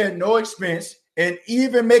they spared no expense and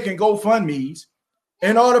even making GoFundMes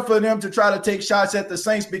in order for them to try to take shots at the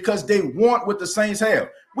Saints because they want what the Saints have.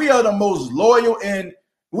 We are the most loyal and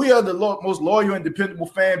dependable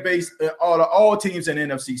fan base out of all teams in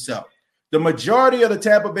NFC South. The majority of the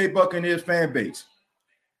Tampa Bay Buccaneers fan base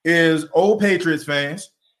is old Patriots fans,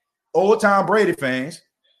 old Tom Brady fans,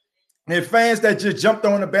 and fans that just jumped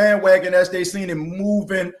on the bandwagon as they seen him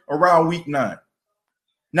moving around week 9.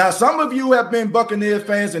 Now, some of you have been Buccaneers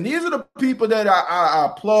fans, and these are the people that I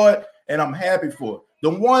applaud and I'm happy for. The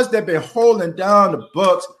ones that been holding down the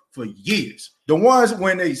Bucs for years. The ones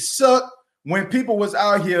when they suck, when people was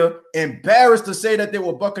out here embarrassed to say that they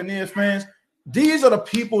were Buccaneers fans. These are the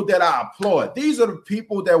people that I applaud. These are the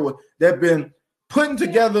people that been putting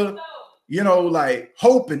together, you know, like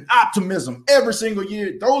hope and optimism every single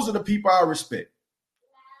year. Those are the people I respect.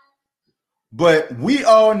 But we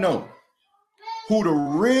all know who the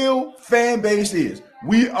real fan base is.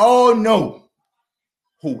 We all know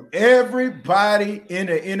who everybody in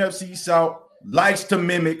the NFC South likes to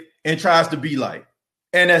mimic and tries to be like.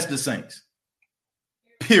 And that's the Saints.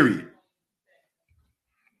 Period.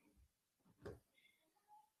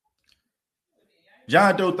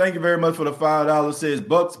 John Doe, thank you very much for the $5. Says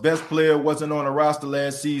Bucks best player wasn't on the roster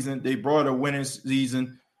last season. They brought a winning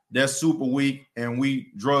season. That's super weak, and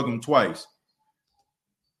we drug them twice.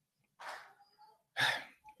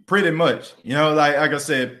 Pretty much. You know, like I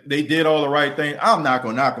said, they did all the right things. I'm not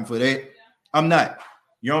going to knock them for that. I'm not.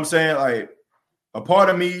 You know what I'm saying? Like, a part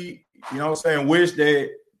of me, you know what I'm saying, wish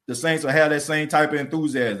that the Saints would have that same type of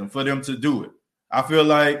enthusiasm for them to do it. I feel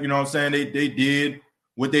like, you know what I'm saying, they did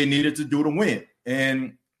what they needed to do to win.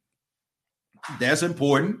 And that's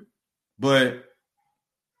important. But,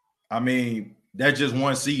 I mean, that's just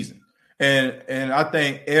one season. And I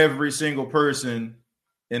think every single person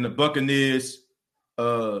in the Buccaneers,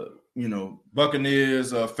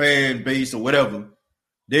 Buccaneers fan base or whatever,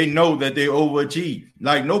 they know that they overachieved.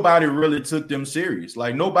 Like, nobody really took them serious.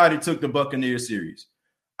 Like, nobody took the Buccaneers serious.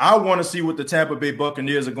 I want to see what the Tampa Bay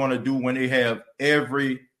Buccaneers are going to do when they have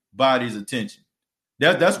everybody's attention.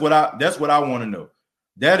 That's what I want to know.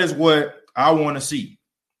 That is what I want to see.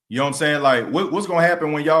 You know what I'm saying? Like, what's going to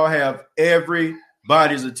happen when y'all have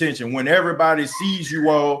everybody's attention, when everybody sees you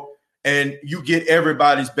all and you get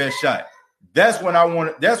everybody's best shot? That's when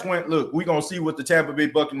look, we're going to see what the Tampa Bay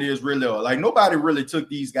Buccaneers really are. Like, nobody really took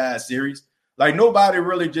these guys serious. Like, nobody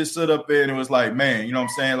really just stood up there and was like, man, you know what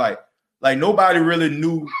I'm saying? Like nobody really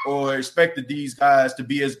knew or expected these guys to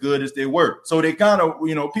be as good as they were. So they kind of,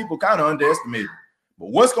 people kind of underestimated them. But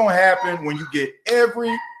what's going to happen when you get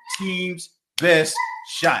every team's best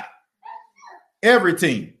shot? Every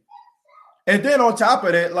team. And then on top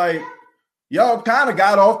of that, like, y'all kind of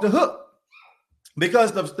got off the hook.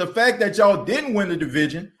 Because the fact that y'all didn't win the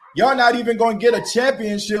division, y'all not even going to get a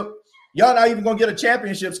championship. Y'all not even going to get a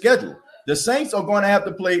championship schedule. The Saints are going to have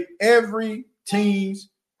to play every team's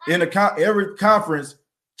in every conference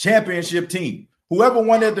championship team. Whoever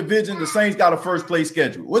won that division, the Saints got a first place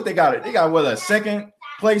schedule. What they got? They got a second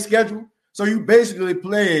place schedule. So you basically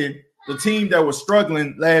played the team that was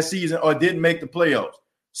struggling last season or didn't make the playoffs.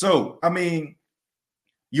 So, I mean,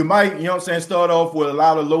 you might, start off with a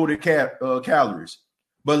lot of loaded calories.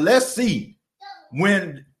 But let's see,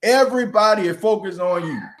 when everybody is focused on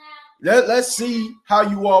you, let's see how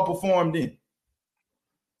you all performed in.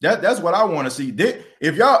 That's what I want to see.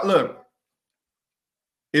 If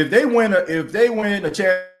they win a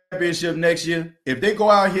championship next year, if they go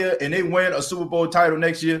out here and they win a Super Bowl title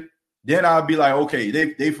next year, then I'll be like, okay,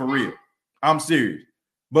 they for real. I'm serious.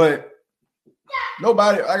 But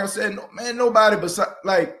nobody, like I said, nobody besides,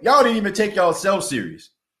 like, y'all didn't even take y'all serious.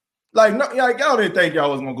 Like, y'all didn't think y'all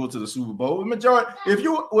was gonna go to the Super Bowl. The majority, if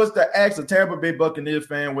you was to ask a Tampa Bay Buccaneers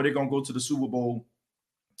fan where they're gonna go to the Super Bowl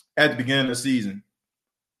at the beginning of the season,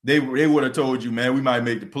 they would have told you, man, we might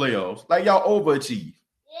make the playoffs. Like, y'all overachieved.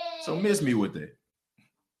 So miss me with that.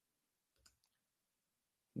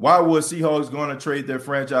 Why would Seahawks going to trade their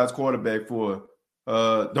franchise quarterback for?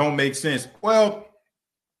 Don't make sense. Well,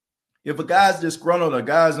 if a guy's disgruntled, a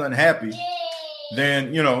guy's unhappy,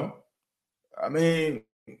 then, I mean,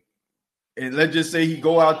 and let's just say he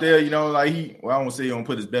go out there, I won't say he don't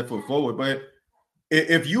put his best foot forward, but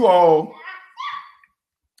if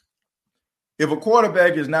a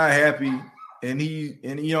quarterback is not happy and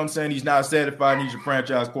he's not satisfied, and he's your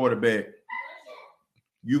franchise quarterback,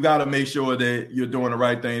 you got to make sure that you're doing the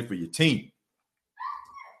right thing for your team.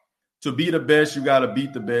 To be the best, you got to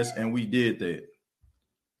beat the best, and we did that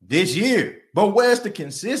this year. But where's the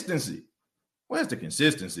consistency? Where's the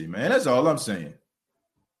consistency, man? That's all I'm saying.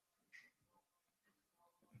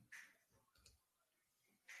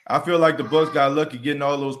 I feel like the Bucs got lucky getting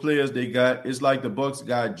all those players they got. It's like the Bucs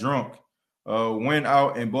got drunk, went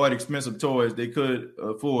out and bought expensive toys they could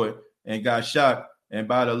afford and got shot. And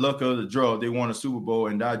by the luck of the draw, they won a Super Bowl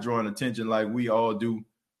and not drawing attention like we all do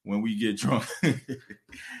when we get drunk.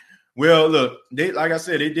 Well, look, like I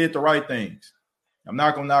said, they did the right things. I'm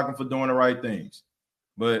not going to knock them for doing the right things.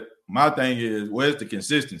 But my thing is, where's the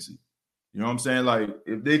consistency? You know what I'm saying? Like,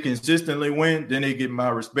 if they consistently win, then they get my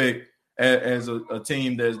respect as a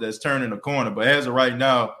team that's turning a corner. But as of right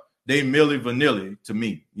now, they Milli Vanilli to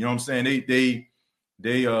me. You know what I'm saying? They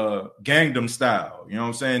Gangnam Style. You know what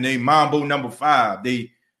I'm saying? They Mambo No. 5.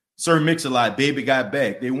 They Sir Mix-a-Lot, Baby Got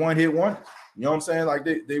Back. They one-hit wonders. You know what I'm saying? Like,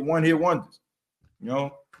 they one-hit wonders.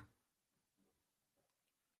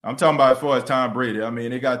 I'm talking about as far as Tom Brady. I mean,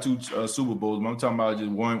 they got 2 Super Bowls, but I'm talking about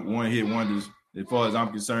just one-hit wonders as far as I'm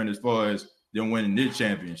concerned, as far as them winning this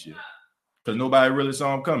championship. Because nobody really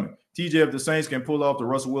saw them coming. TJ, if the Saints can pull off the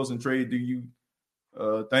Russell Wilson trade, do you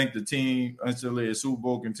think the team instantly a Super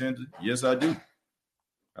Bowl contender? Yes, I do.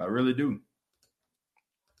 I really do.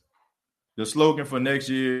 The slogan for next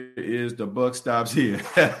year is "The buck stops here."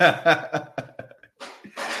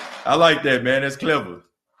 I like that, man. That's clever.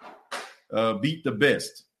 Beat the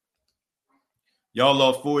best. Y'all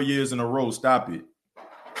lost 4 years in a row. Stop it.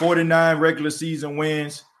 49 regular season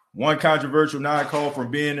wins, 1 controversial non-call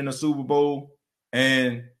from being in the Super Bowl.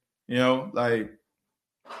 And,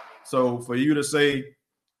 so for you to say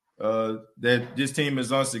that this team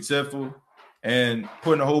is unsuccessful and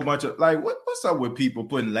putting a whole bunch of, like, what's up with people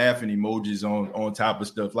putting laughing emojis on top of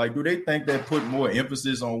stuff? Like, do they think that put more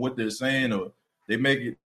emphasis on what they're saying, or they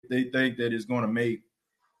think that it's going to make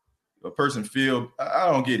a person feel.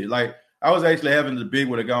 I don't get it. Like, I was actually having a debate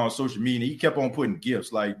with a guy on social media, and he kept on putting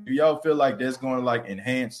gifts. Like, do y'all feel like that's going to like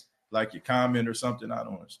enhance like your comment or something? I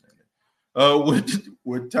don't understand it.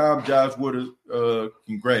 With Tom Josh Wood,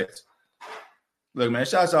 congrats. Look, man,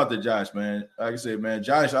 shouts out to Josh, man. Like I said, man,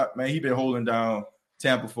 Josh, man, he been holding down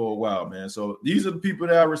Tampa for a while, man. So these are the people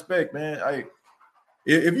that I respect, man.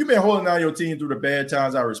 If you've been holding down your team through the bad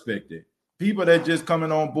times, I respect it. People that just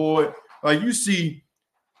coming on board, like you see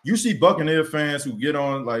Buccaneer fans who get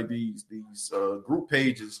on like these group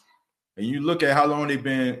pages, and you look at how long they've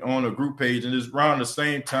been on a group page, and it's around the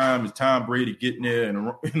same time as Tom Brady getting there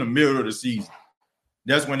in the middle of the season.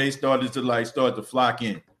 That's when they started to flock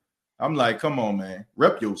in. I'm like, come on, man,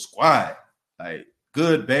 rep your squad, like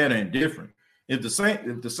good, bad, and indifferent. If the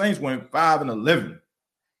Saints went 5-11,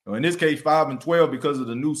 or in this case 5-12 because of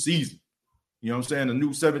the new season, you know what I'm saying, the new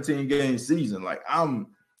 17-game season, like I'm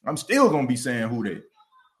still gonna be saying who they. A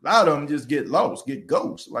lot of them just get lost, get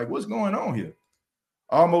ghosts. Like, what's going on here?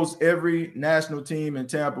 Almost every national team in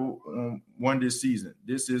Tampa won this season.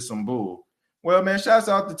 This is some bull. Well, man, shouts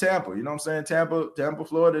out to Tampa. You know what I'm saying? Tampa,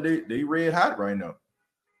 Florida, they red hot right now.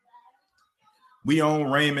 We own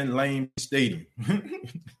Raymond Lane Stadium.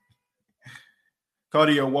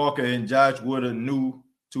 Cartier Walker and Josh Wood are new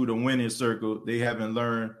to the winning circle. They haven't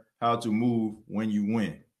learned how to move when you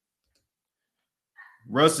win.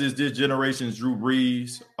 Russ is this generation's Drew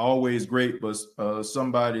Brees, always great, but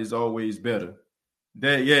somebody's always better.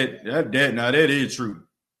 That is true.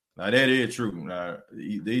 Now that is true. Now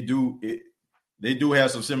they do have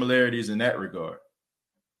some similarities in that regard.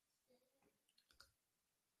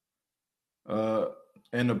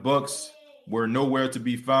 And the Bucks were nowhere to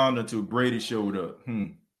be found until Brady showed up.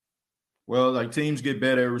 Well, like, teams get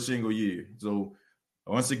better every single year. So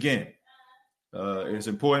once again, it's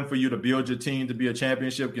important for you to build your team to be a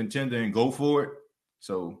championship contender and go for it.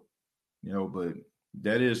 So, but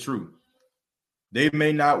that is true. They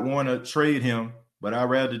may not want to trade him, but I'd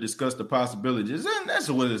rather discuss the possibilities. And that's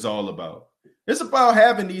what it's all about. It's about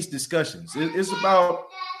having these discussions. It's about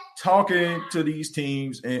talking to these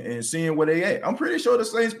teams and seeing where they at. I'm pretty sure the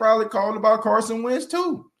Saints probably called about Carson Wentz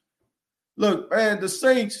too. Look, man, the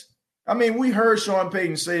Saints, I mean, we heard Sean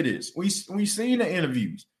Payton say this. We seen the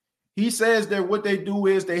interviews. He says that what they do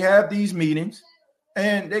is they have these meetings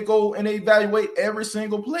and they go and they evaluate every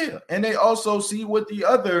single player. And they also see what the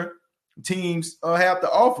other teams have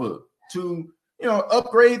to offer to,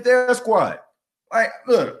 upgrade their squad. Like,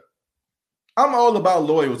 look, I'm all about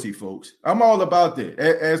loyalty, folks. I'm all about that.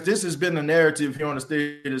 As this has been the narrative here on the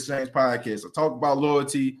State of the Saints podcast. I talk about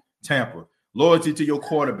loyalty, Tampa, loyalty to your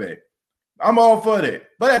quarterback. I'm all for that.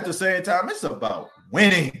 But at the same time, it's about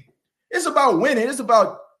winning. It's about winning. It's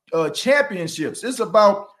about championships. It's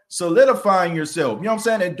about solidifying yourself. You know what I'm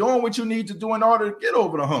saying? And doing what you need to do in order to get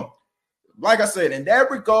over the hump. Like I said, in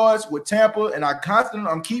that regards with Tampa, and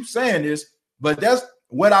I'm keep saying this, but that's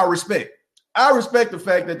what I respect. I respect the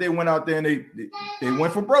fact that they went out there and they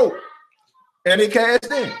went for broke and they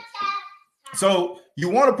cashed in. So you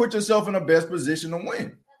want to put yourself in the best position to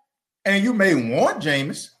win. And you may want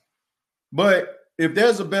Jameis, but if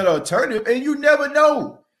there's a better alternative, and you never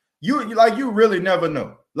know, you really never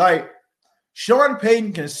know. Like, Sean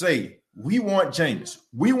Payton can say, we want Jameis.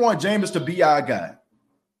 We want Jameis to be our guy.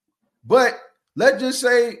 But let's just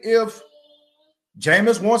say if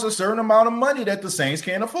Jameis wants a certain amount of money that the Saints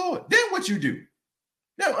can't afford, then what you do?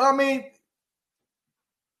 No, I mean,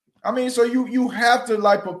 so you have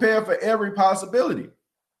to prepare for every possibility.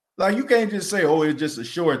 Like, you can't just say, oh, it's just a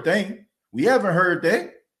sure thing. We haven't heard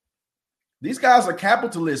that. These guys are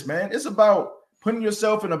capitalists, man. It's about putting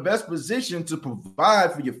yourself in the best position to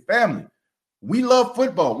provide for your family. We love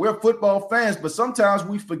football. We're football fans, but sometimes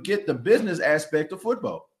we forget the business aspect of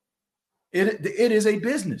football. It is a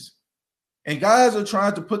business. And guys are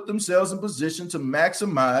trying to put themselves in position to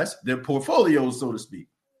maximize their portfolios, so to speak.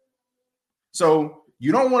 So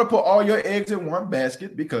you don't want to put all your eggs in one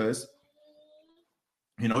basket because,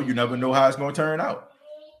 you never know how it's going to turn out.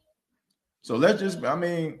 So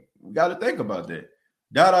we got to think about that.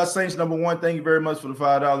 Dada Saints number one, thank you very much for the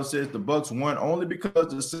 $5. Says the Bucks won only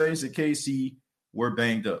because the Saints and KC were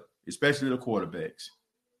banged up, especially the quarterbacks.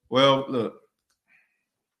 Well, look.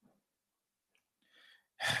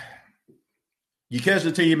 You catch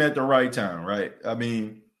the team at the right time, right? I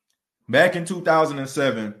mean, back in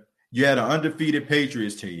 2007, you had an undefeated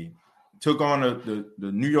Patriots team, took on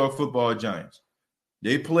the New York Football Giants.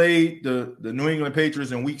 They played the New England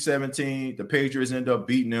Patriots in Week 17. The Patriots ended up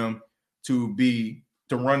beating them to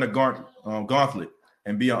run the gauntlet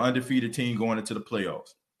and be an undefeated team going into the playoffs.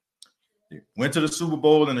 They went to the Super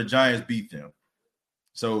Bowl and the Giants beat them.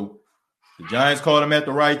 So The Giants caught them at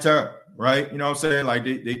the right time, right? You know what I'm saying? Like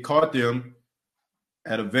they caught them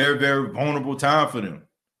at a very, very vulnerable time for them.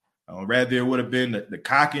 Rather, it would have been the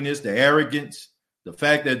cockiness, the arrogance, the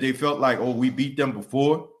fact that they felt like, oh, we beat them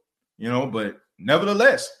before, you know, but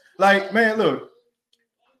nevertheless, like, man, look,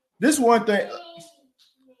 this one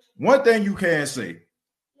thing you can say,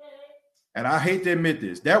 and I hate to admit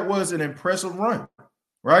this, that was an impressive run,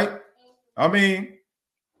 right? I mean,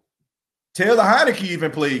 Taylor Heineke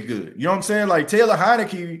even played good. You know what I'm saying? Like, Taylor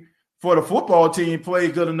Heineke for the football team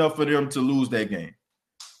played good enough for them to lose that game.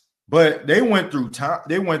 But they went through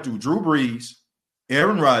Drew Brees,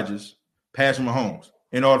 Aaron Rodgers, Patrick Mahomes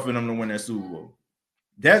in order for them to win that Super Bowl.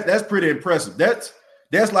 That's pretty impressive. That's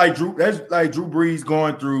like Drew Brees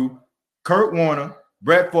going through Kurt Warner,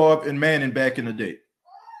 Brett Favre, and Manning back in the day.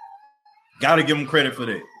 Got to give them credit for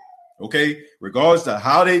that. Okay, regardless of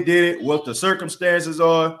how they did it, what the circumstances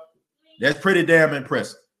are, that's pretty damn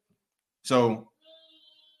impressive. So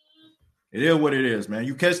it is what it is, man.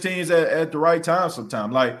 You catch teams at the right time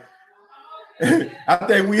sometimes. Like, I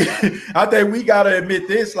think we gotta admit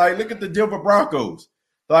this. Like, look at the Denver Broncos.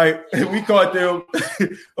 Like, we caught them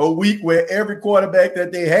a week where every quarterback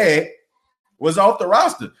that they had was off the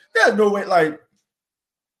roster. There's no way. Like,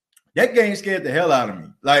 that game scared the hell out of me.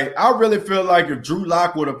 Like, I really feel like if Drew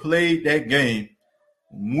Lock would have played that game,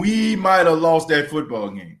 we might have lost that football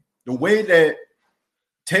game. The way that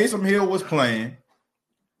Taysom Hill was playing,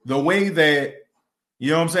 the way that,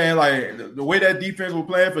 you know what I'm saying, like the way that defense was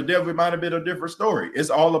playing for Denver might have been a different story. It's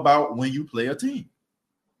all about when you play a team.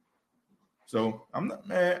 So I'm not,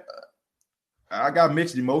 man, I got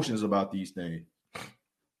mixed emotions about these things.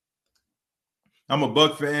 I'm a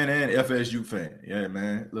Buck fan and FSU fan. Yeah,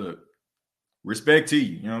 man. Look, respect to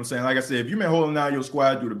you. You know what I'm saying? Like I said, if you've been holding out your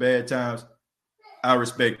squad through the bad times, I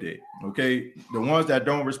respect it. Okay. The ones that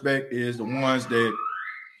don't respect is the ones that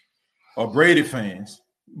are Brady fans,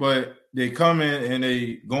 but they come in and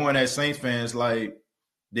they going at Saints fans like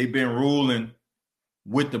they've been ruling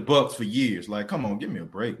with the Bucks for years. Like, come on, give me a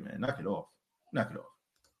break, man. Knock it off. Knock it off.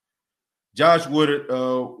 Josh Woodard,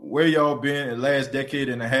 where y'all been in the last decade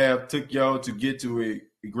and a half took y'all to get to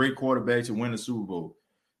a great quarterback to win the Super Bowl.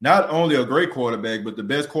 Not only a great quarterback, but the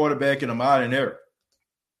best quarterback in the modern era.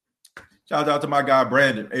 Shout out to my guy,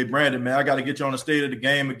 Brandon. Hey, Brandon, man, I got to get you on the state of the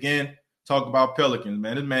game again. Talk about Pelicans,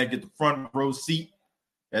 man. This man get the front row seat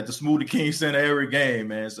at the Smoothie King Center every game,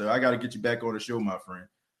 man. So I got to get you back on the show, my friend.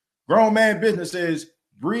 Grown Man Business says,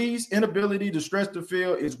 Brees' inability to stretch the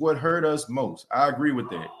field is what hurt us most. I agree with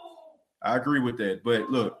that. But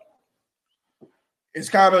look, it's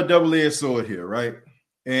kind of a double-edged sword here, right?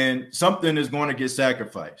 And something is going to get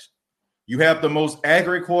sacrificed. You have the most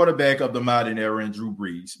accurate quarterback of the modern era in Drew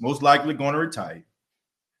Brees, most likely going to retire.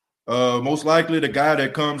 Most likely the guy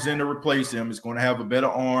that comes in to replace him is going to have a better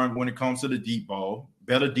arm when it comes to the deep ball,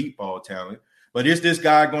 better deep ball talent. But is this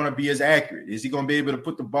guy going to be as accurate? Is he going to be able to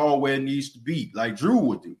put the ball where it needs to be like Drew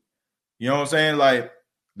would do? You know what I'm saying? Like,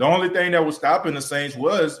 the only thing that was stopping the Saints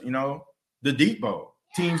was, you know, the deep ball.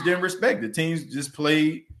 Teams didn't respect it. Teams just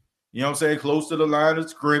played, you know what I'm saying, close to the line of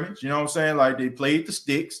scrimmage. You know what I'm saying? Like, they played the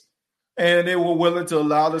sticks, and they were willing to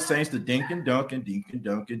allow the Saints to dink and dunk and dink and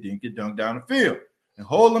dunk and dink and dunk down the field and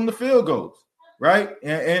hold them to field goals, right?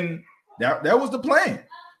 And that was the plan.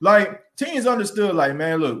 Like, teams understood, like,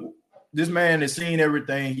 man, look, this man has seen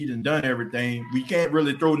everything. He done everything. We can't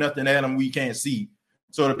really throw nothing at him we can't see.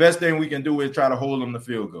 So the best thing we can do is try to hold him to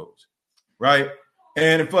field goals, right?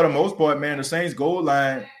 And for the most part, man, the Saints' goal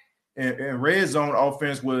line and red zone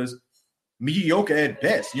offense was mediocre at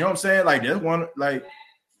best. You know what I'm saying? Like, that's one, like,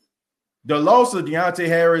 the loss of Deontay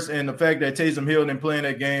Harris and the fact that Taysom Hill didn't play in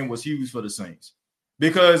that game was huge for the Saints.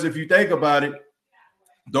 Because if you think about it,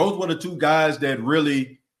 those were the two guys that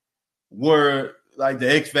really were like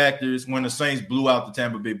the X factors when the Saints blew out the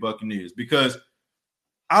Tampa Bay Buccaneers. Because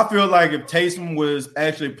I feel like if Taysom was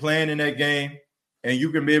actually playing in that game and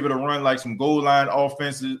you can be able to run like some goal line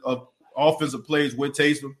offensive plays with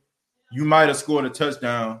Taysom, you might have scored a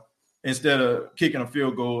touchdown instead of kicking a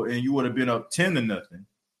field goal, and you would have been up 10-0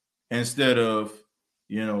 instead of,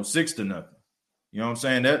 6-0. You know what I'm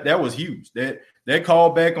saying? That was huge. That call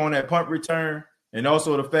back on that punt return, and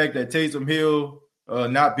also the fact that Taysom Hill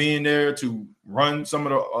not being there to run some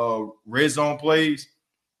of the red zone plays,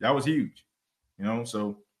 that was huge.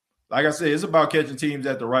 So like I said, it's about catching teams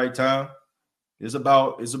at the right time. It's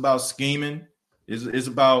about scheming. It's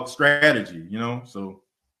about strategy, So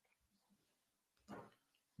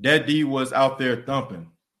that D was out there thumping.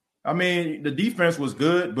 I mean, the defense was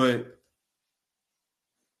good, but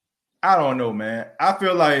I don't know, man. I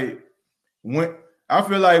feel like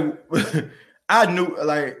I knew,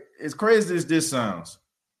 like, as crazy as this sounds,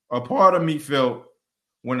 a part of me felt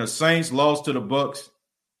when the Saints lost to the Bucs,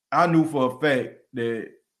 I knew for a fact that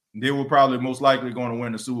they were probably most likely going to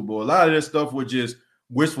win the Super Bowl. A lot of this stuff was just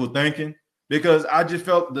wishful thinking because I just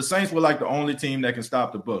felt the Saints were like the only team that can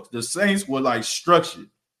stop the Bucs. The Saints were like structured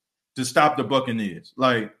to stop the Buccaneers.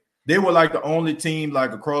 Like they were like the only team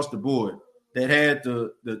like across the board that had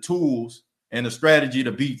the tools and the strategy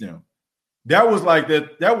to beat them. That was like the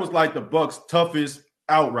Bucs' toughest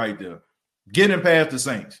out right there, getting past the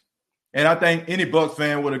Saints. And I think any Bucs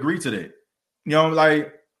fan would agree to that. You know,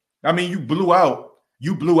 like, I mean, you blew out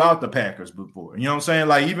the Packers before. You know what I'm saying?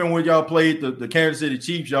 Like, even when y'all played the Kansas City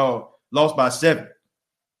Chiefs, y'all lost by 7.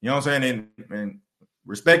 You know what I'm saying? And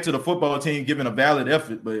respect to the football team giving a valid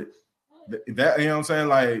effort, but that, you know what I'm saying?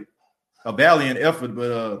 Like, a valiant effort,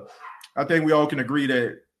 but I think we all can agree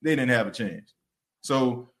that they didn't have a chance.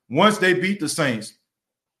 So once they beat the Saints,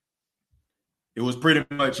 it was pretty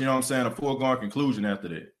much, you know what I'm saying, a foregone conclusion after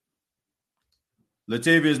that.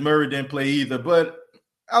 Latavius Murray didn't play either, but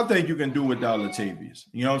I think you can do without Latavius.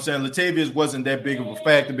 You know what I'm saying? Latavius wasn't that big of a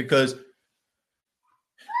factor because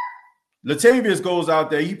Latavius goes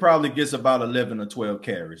out there, he probably gets about 11 or 12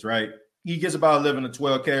 carries, right? He gets about 11 or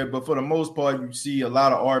 12 carries, but for the most part, you see a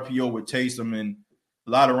lot of RPO with Taysom and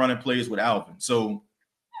a lot of running plays with Alvin. So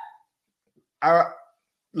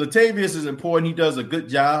Latavius is important. He does a good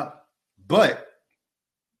job, but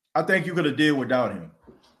I think you could have did without him.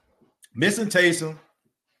 Missing Taysom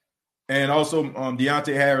and also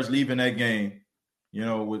Deontay Harris leaving that game, you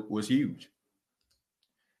know, was huge.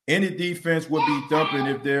 Any defense would be thumping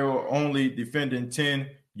if they were only defending 10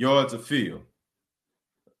 yards of field.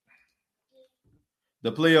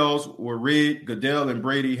 The playoffs were rigged. Goodell and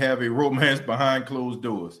Brady have a romance behind closed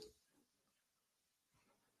doors.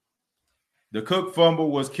 The Cook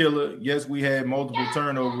fumble was killer. Yes, we had multiple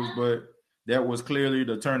turnovers, but that was clearly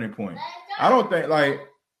the turning point. I don't think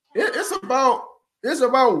it's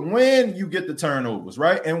about when you get the turnovers,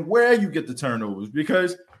 right? And where you get the turnovers.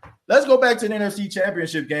 Because let's go back to the NFC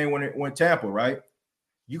Championship game when it went Tampa, right?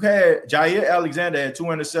 You had Jair Alexander had 2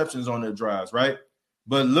 interceptions on their drives, right?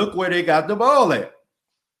 But look where they got the ball at,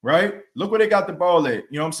 right? Look where they got the ball at.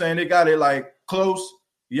 You know what I'm saying? They got it like close,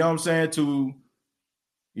 you know what I'm saying, to,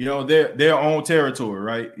 you know, their own territory,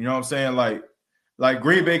 right? You know what I'm saying? Like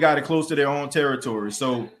Green Bay got it close to their own territory.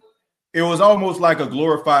 So it was almost like a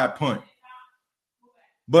glorified punt.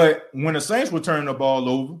 But when the Saints were turning the ball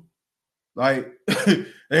over, like,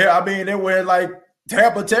 I mean, they were in like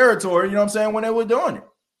Tampa territory, you know what I'm saying, when they were doing it.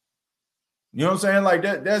 You know what I'm saying? Like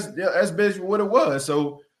that's basically what it was.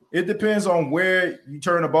 So it depends on where you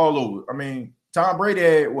turn the ball over. I mean, Tom Brady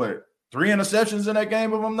had 3 interceptions in that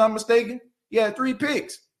game, if I'm not mistaken? He had 3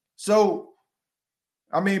 picks. So,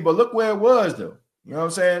 I mean, but look where it was, though. You know what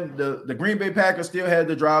I'm saying? The Green Bay Packers still had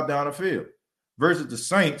to drive down the field versus the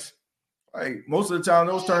Saints. Like, most of the time,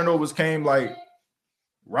 those turnovers came, like,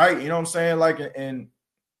 right, you know what I'm saying? Like, and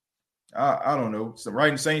I don't know, so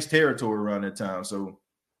right in Saints territory around that time. So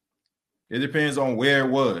it depends on where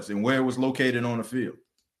it was and where it was located on the field.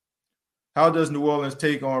 How does New Orleans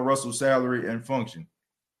take on Russell's salary and function?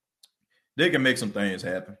 They can make some things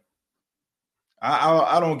happen.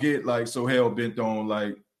 I don't get like so hell bent on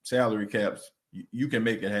like salary caps. You can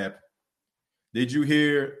make it happen. Did you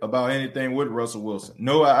hear about anything with Russell Wilson?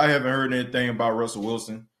 No, I haven't heard anything about Russell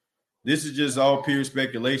Wilson. This is just all pure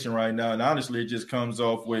speculation right now. And honestly, it just comes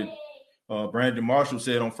off with Brandon Marshall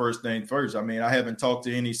said on First Thing First. I mean, I haven't talked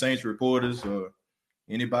to any Saints reporters or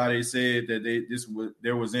anybody said that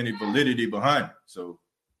there was any validity behind it. So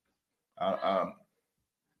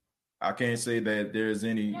I can't say that there's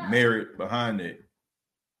any merit behind it.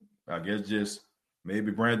 I guess just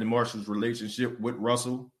maybe Brandon Marshall's relationship with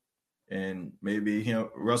Russell and maybe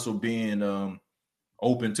Russell being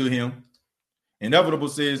open to him. Inevitable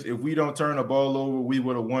says, if we don't turn the ball over, we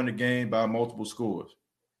would have won the game by multiple scores.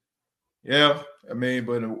 Yeah, I mean,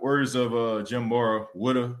 but in the words of Jim Mora,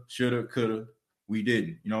 woulda, shoulda, coulda, we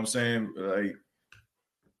didn't. You know what I'm saying? Like,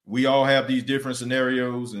 we all have these different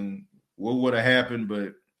scenarios and what would have happened,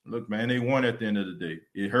 but look, man, they won at the end of the day.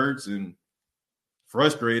 It hurts and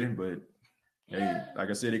frustrating, but hey, like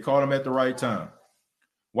I said, they caught them at the right time.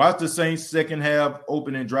 Watch the Saints' second half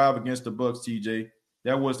opening drive against the Bucs, TJ.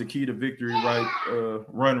 That was the key to victory, right?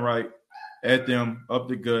 Run right at them, up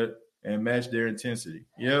the gut, and match their intensity.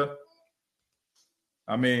 Yeah.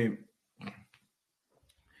 I mean,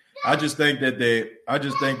 I just think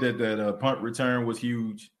that punt return was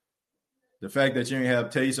huge. The fact that you didn't have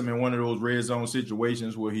Taysom in one of those red zone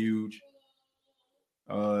situations were huge.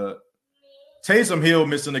 Taysom Hill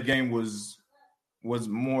missing the game was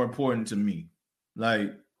more important to me.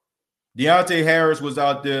 Like, Deontay Harris was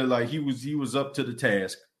out there, like he was up to the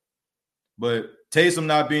task. But Taysom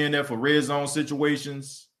not being there for red zone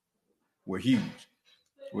situations were huge.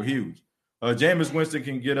 Jameis Winston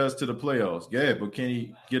can get us to the playoffs. Yeah, but can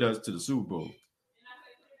he get us to the Super Bowl?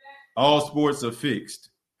 All sports are fixed.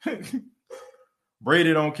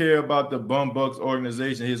 Brady don't care about the bum Bucks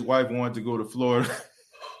organization. His wife wanted to go to Florida.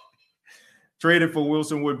 Trading for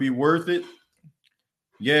Wilson would be worth it.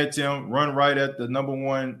 Yeah, Tim, run right at the number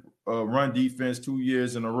one run defense 2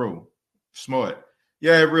 years in a row. Smart.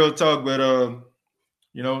 Yeah, real talk, but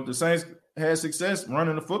the Saints had success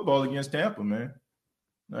running the football against Tampa, man.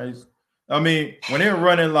 Nice. I mean, when they were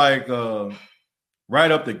running like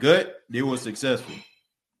right up the gut, they were successful.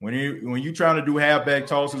 When you trying to do halfback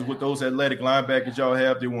tosses with those athletic linebackers y'all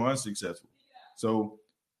have, they were unsuccessful. So,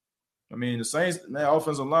 I mean, the Saints, man,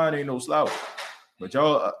 offensive line ain't no slouch. But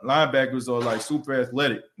y'all linebackers are like super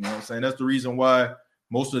athletic. You know what I'm saying? That's the reason why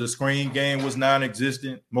most of the screen game was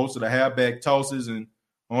non-existent. Most of the halfback tosses and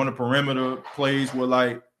on the perimeter plays were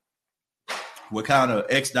kind of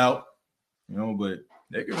X'd out, but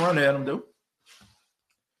they can run at them, though.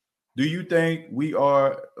 Do you think we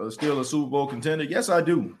are still a Super Bowl contender? Yes, I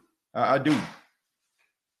do. I do.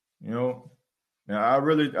 I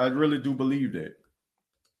really do believe that.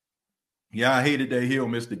 Yeah, I hated that Hill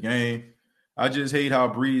missed the game. I just hate how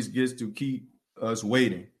Breeze gets to keep us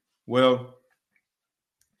waiting. Well,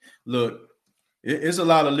 look, it's a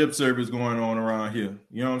lot of lip service going on around here.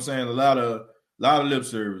 You know what I'm saying? A lot of lip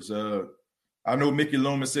service. I know Mickey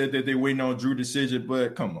Loomis said that they're waiting on Drew decision,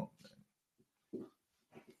 but come on.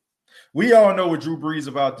 We all know what Drew Brees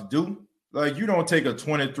about to do. Like, you don't take a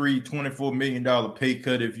 $23-24 million pay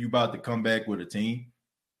cut if you about to come back with a team.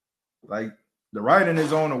 Like, the writing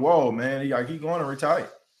is on the wall, man. He's going to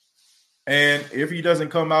retire. And if he doesn't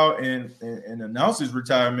come out and announce his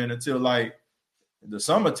retirement until, like, the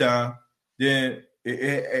summertime, then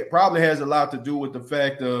it probably has a lot to do with the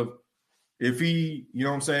fact of if he,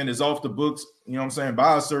 is off the books,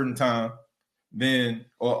 by a certain time, then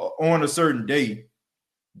or on a certain day,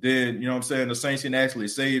 then, the Saints can actually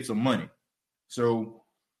save some money. So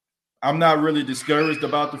I'm not really discouraged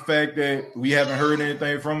about the fact that we haven't heard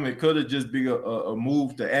anything from him. It could have just been a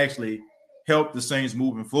move to actually help the Saints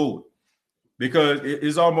moving forward. Because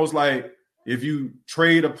it's almost like if you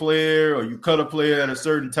trade a player or you cut a player at a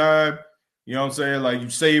certain time, like you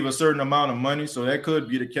save a certain amount of money. So that could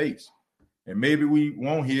be the case. And maybe we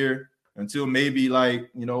won't hear until maybe like,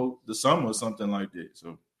 the summer or something like that.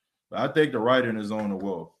 So I think the writing is on the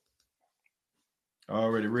wall. I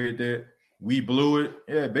already read that. We blew it.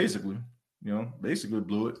 Yeah, basically. Basically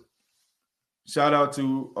blew it. Shout out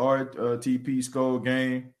to RTP Skull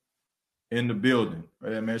Game in the building.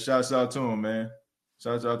 Yeah, man. Shouts out to him, man.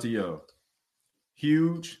 Shouts out to y'all.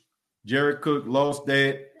 Huge. Jared Cook lost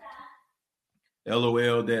that.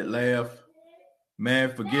 LOL, that laugh.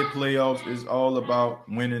 Man, forget playoffs. It's all about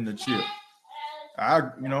winning the chip.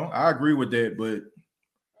 I agree with that, but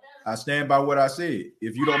I stand by what I said.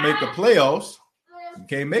 If you don't make the playoffs, you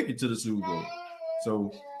can't make it to the Super Bowl.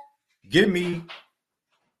 So give me,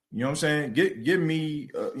 give me,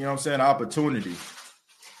 opportunity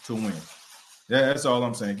to win. That's all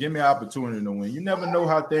I'm saying. Give me an opportunity to win. You never know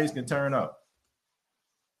how things can turn out.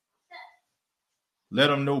 Let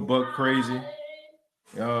them know Buck crazy.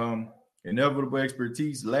 Inevitable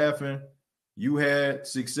expertise laughing. You had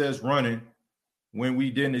success running when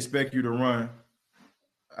we didn't expect you to run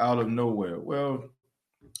out of nowhere. Well,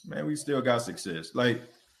 man, we still got success. Like,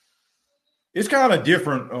 it's kind of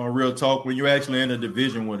different on real talk when you're actually in a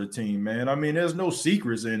division with a team, man. I mean, there's no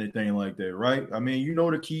secrets or anything like that, right? I mean,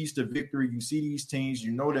 the keys to victory. You see these teams,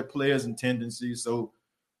 their players and tendencies. So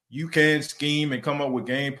you can scheme and come up with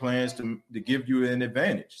game plans to give you an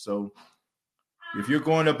advantage. So if you're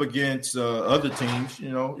going up against other teams,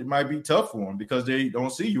 it might be tough for them because they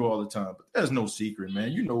don't see you all the time. But there's no secret,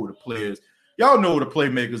 man. You know the players. Y'all know the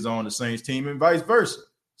playmakers on the Saints team and vice versa.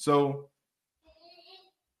 So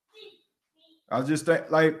I just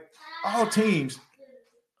think, like, all teams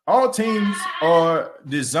are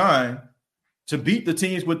designed to beat the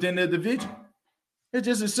teams within their division. It's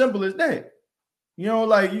just as simple as that.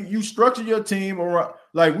 Like you structure your team around,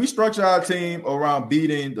 like we structure our team around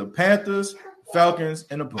beating the Panthers, Falcons,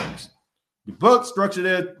 and the Bucks. The Bucks structure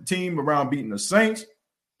their team around beating the Saints,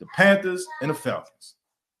 the Panthers, and the Falcons.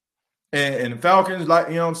 And the Falcons, like,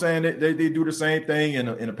 they do the same thing, and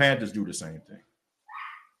the Panthers do the same thing.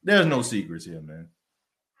 There's no secrets here, man.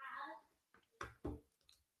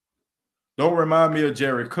 Don't remind me of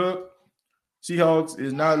Jared Cook. Seahawks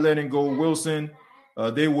is not letting go Wilson.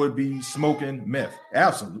 They would be smoking meth.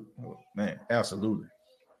 Absolutely. Oh, man, absolutely.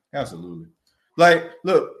 Absolutely. Like,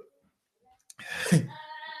 look, a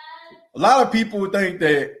lot of people would think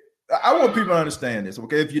that I want people to understand this,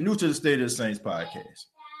 okay? If you're new to the State of the Saints podcast,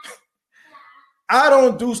 I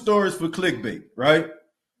don't do stories for clickbait, right?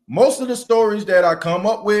 Most of the stories that I come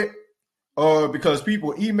up with are because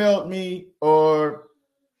people emailed me, or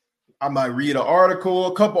I might read an article,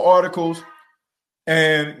 a couple articles,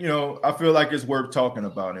 and, I feel like it's worth talking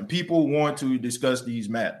about, and people want to discuss these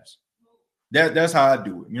matters. That's how I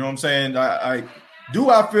do it. You know what I'm saying? I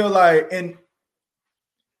feel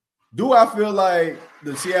like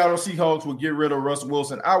the Seattle Seahawks would get rid of Russell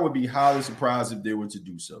Wilson? I would be highly surprised if they were to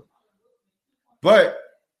do so. But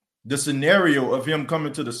the scenario of him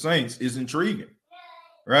coming to the Saints is intriguing,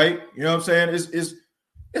 right? You know what I'm saying?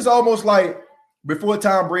 It's almost like before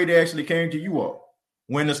Tom Brady actually came to you all.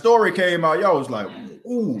 When the story came out, y'all was like,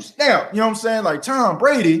 ooh, snap. You know what I'm saying? Like Tom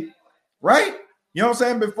Brady, right? You know what I'm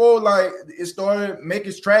saying? Before like it started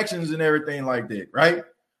making tractions and everything like that, right?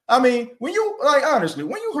 I mean, honestly,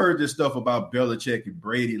 when you heard this stuff about Belichick and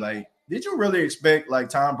Brady, like, did you really expect like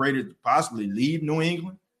Tom Brady to possibly leave New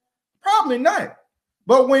England? Probably not.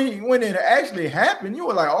 But when it actually happened, you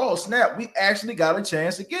were like, oh, snap, we actually got a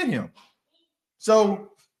chance to get him. So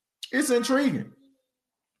it's intriguing.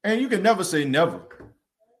 And you can never say never.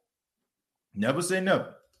 Never say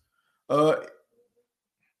never.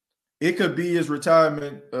 It could be his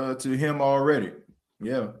retirement to him already.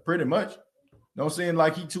 Yeah, pretty much. Don't seem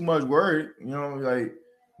like he too much worried. Like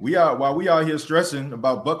while we out here stressing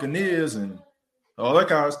about Buccaneers and all that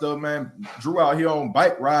kind of stuff, man. Drew out here on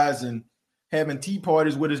bike rides and having tea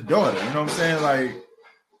parties with his daughter. You know what I'm saying? Like,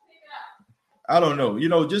 I don't know.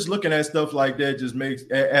 Just looking at stuff like that just makes,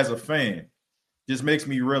 as a fan, just makes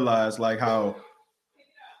me realize like how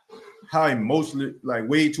emotionally, like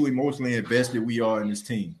way too emotionally invested we are in this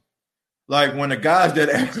team. Like when the guys that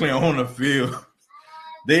actually on the field,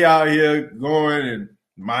 they out here going in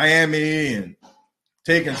Miami and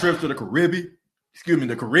taking trips to the Caribbean,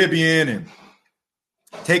 and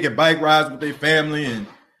taking bike rides with their family and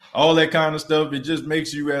all that kind of stuff. It just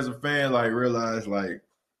makes you as a fan like realize like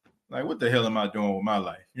what the hell am I doing with my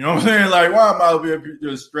life? You know what I'm saying? Like, why am I over here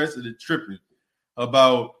just stressing and tripping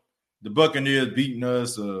about the Buccaneers beating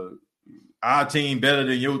us, our team better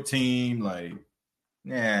than your team? Like,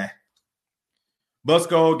 nah.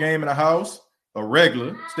 Busco game in the house, a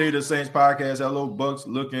regular State of the Saints podcast. Hello, Bucks,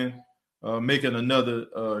 making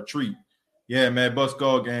another treat. Yeah, man,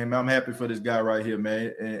 Busco game. I'm happy for this guy right here,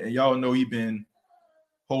 man. And y'all know he been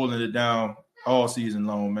holding it down all season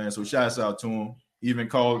long, man. So shouts out to him. Even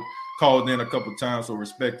called in a couple times, so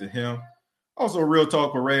respect to him. Also, Real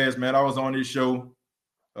Talk Perez, man. I was on this show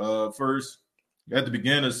first at the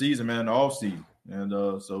beginning of the season, man, the off season, and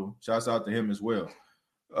so shouts out to him as well.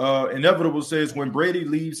 Inevitable says when Brady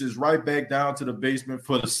leaves, is right back down to the basement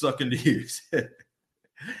for the Succaneers.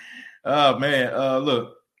 Oh man,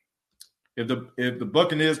 look, if the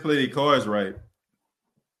Buccaneers play their cards right,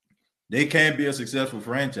 they can be a successful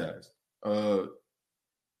franchise. I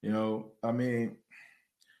mean,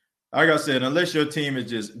 like I said, unless your team is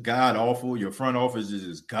just god awful, your front office is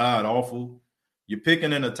just god awful, you're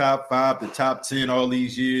picking in the top 5, the top 10 all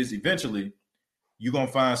these years, eventually you're going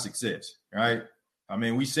to find success, right? I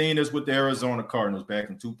mean, we seen this with the Arizona Cardinals back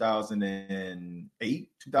in 2008,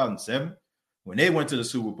 2007, when they went to the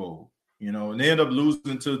Super Bowl, and they ended up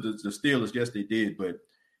losing to the Steelers. Yes, they did. But,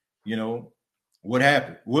 what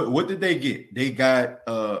happened? What did they get? They got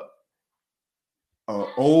an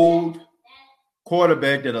old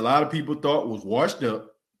quarterback that a lot of people thought was washed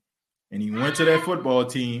up, and he went to that football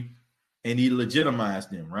team and he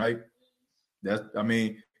legitimized them, right?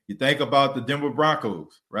 You think about the Denver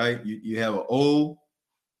Broncos, right? You have an old,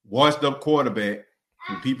 washed-up quarterback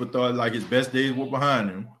who people thought like his best days were behind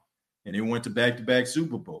him, and they went to back-to-back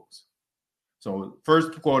Super Bowls. So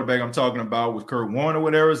first quarterback I'm talking about was Kurt Warner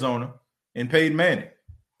with Arizona and Peyton Manning.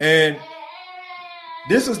 And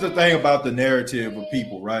this is the thing about the narrative of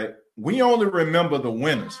people, right? We only remember the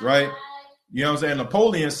winners, right? You know what I'm saying?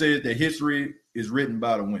 Napoleon said that history is written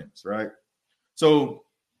by the winners, right? So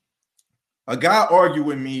a guy argued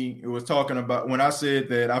with me. It was talking about when I said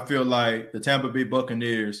that I feel like the Tampa Bay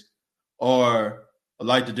Buccaneers are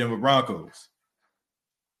like the Denver Broncos.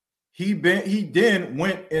 He then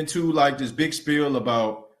went into like this big spiel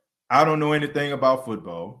about I don't know anything about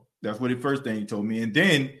football. That's what the first thing he told me. And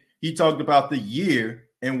then he talked about the year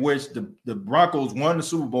in which the Broncos won the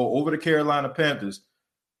Super Bowl over the Carolina Panthers.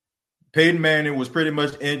 Peyton Manning was pretty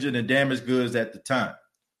much injured and damaged goods at the time.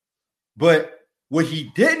 But what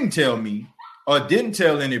he didn't tell me or didn't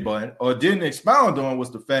tell anybody or didn't expound on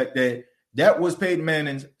was the fact that was Peyton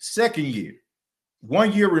Manning's second year.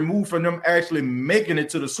 1 year removed from them actually making it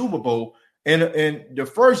to the Super Bowl. And the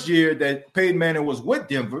first year that Peyton Manning was with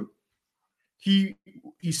Denver, he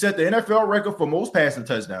set the NFL record for most passing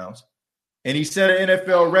touchdowns, and he set an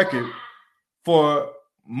NFL record for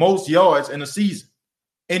most yards in a season,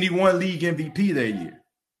 and he won league MVP that year.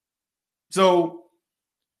 So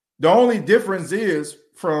the only difference is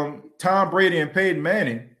from Tom Brady and Peyton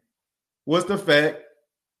Manning was the fact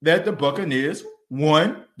that the Buccaneers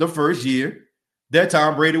won the first year that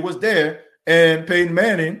Tom Brady was there, and Peyton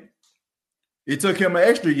Manning, it took him an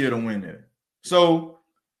extra year to win there. So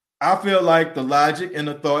I feel like the logic and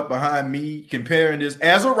the thought behind me comparing this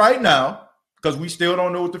as of right now, because we still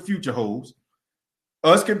don't know what the future holds,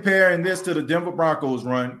 us comparing this to the Denver Broncos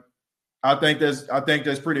run, I think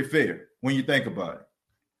that's pretty fair when you think about it.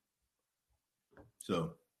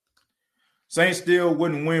 So Saints still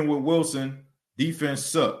wouldn't win with Wilson. Defense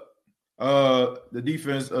sucked. The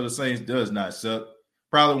defense of the Saints does not suck.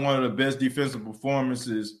 Probably one of the best defensive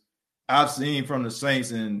performances I've seen from the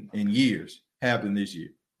Saints in years happened this year.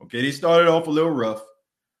 Okay, they started off a little rough,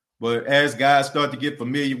 but as guys start to get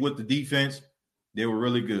familiar with the defense, they were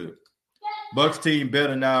really good. Bucks team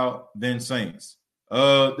better now than Saints.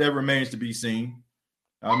 That remains to be seen.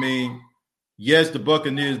 I mean, yes, the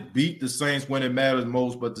Buccaneers beat the Saints when it matters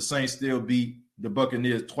most, but the Saints still beat the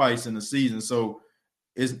Buccaneers twice in the season. So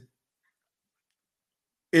if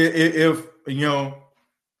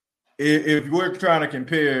we're trying to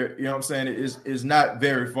compare, you know what I'm saying, it's not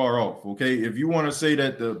very far off. Okay, if you want to say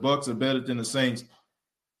that the Bucks are better than the Saints,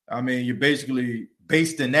 I mean, you're basically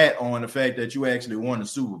basing that on the fact that you actually won the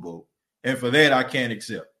Super Bowl, and for that I can't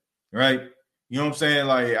accept. Right? You know what I'm saying?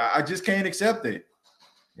 Like, I just can't accept that.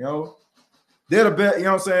 You know, they're the best. You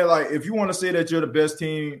know what I'm saying? Like, if you want to say that you're the best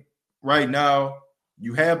team right now,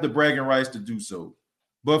 you have the bragging rights to do so.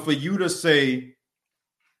 But for you to say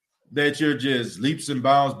that you're just leaps and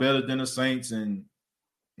bounds better than the Saints, and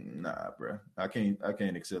nah, bro, I can't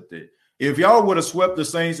accept that. If y'all would have swept the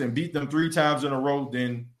Saints and beat them 3 times in a row,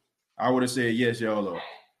 then I would have said yes, y'all are.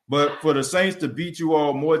 But for the Saints to beat you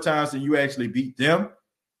all more times than you actually beat them,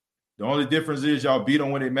 the only difference is y'all beat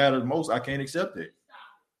them when it matters most. I can't accept it.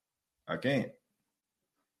 I can't.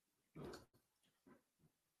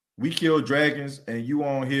 We kill dragons, and you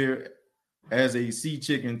on here as a sea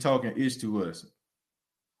chicken talking ish to us.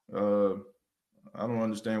 I don't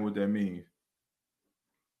understand what that means.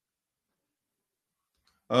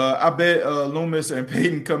 I bet Loomis and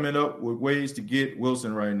Peyton coming up with ways to get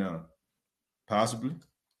Wilson right now. Possibly.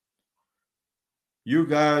 You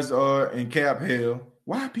guys are in cap hell.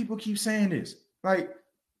 Why people keep saying this? Like,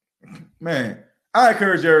 man, I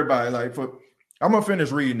encourage everybody. I'm gonna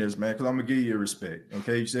finish reading this, man, because I'm gonna give you respect.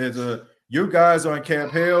 Okay, he says, "You guys are in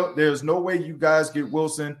cap hell. There's no way you guys get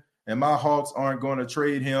Wilson, and my Hawks aren't going to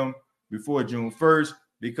trade him before June 1st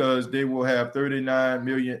because they will have $39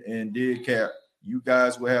 million in dead cap. You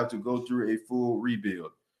guys will have to go through a full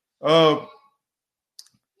rebuild."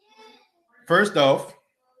 First off,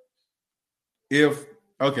 if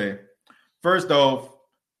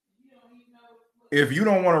you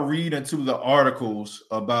don't want to read into the articles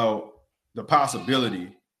about the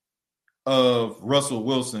possibility of Russell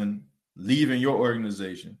Wilson leaving your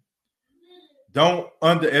organization, don't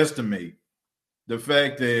underestimate the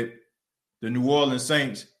fact that the New Orleans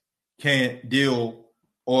Saints can't deal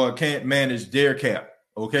or can't manage their cap.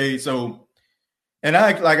 Okay, so, and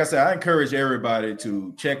like I said, I encourage everybody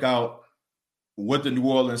to check out what the New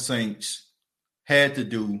Orleans Saints had to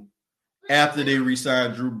do after they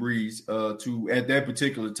re-signed Drew Brees to, at that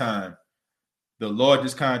particular time, the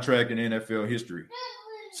largest contract in NFL history.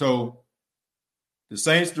 So the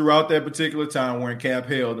Saints throughout that particular time were in cap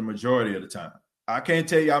hell the majority of the time. I can't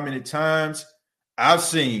tell you how many times I've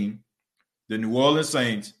seen the New Orleans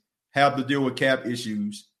Saints have to deal with cap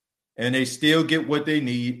issues, and they still get what they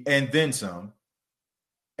need and then some,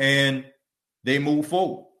 and they move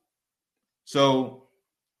forward. So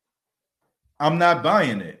I'm not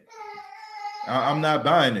buying it. I'm not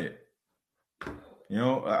buying it. You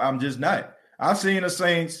know, I'm just not. I've seen the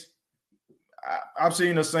Saints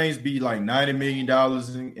be like $90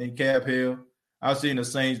 million in cap hell. I've seen the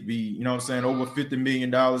Saints be, you know what I'm saying, over $50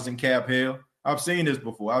 million in cap hell. I've seen this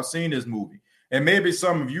before. I've seen this movie. And maybe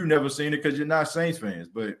some of you never seen it because you're not Saints fans,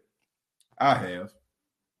 but I have.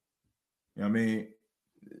 You know what I mean?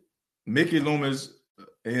 Mickey Loomis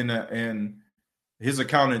and his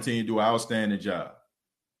accounting team do an outstanding job.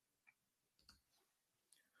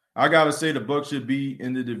 I got to say the Bucs should be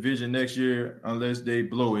in the division next year unless they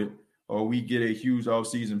blow it or we get a huge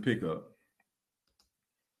offseason pickup.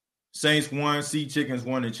 Saints won, Sea Chickens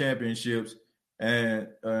won the championships, and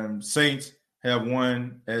Saints have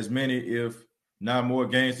won as many, if not more,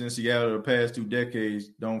 games than Seattle the past 2 decades.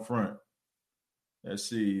 Don't front. Let's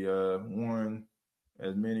see. Won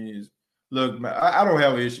as many as Look, man, I don't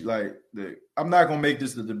have an issue. I'm not going to make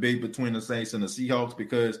this the debate between the Saints and the Seahawks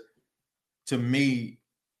because, to me,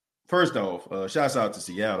 first off, shouts out to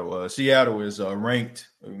Seattle. Seattle is ranked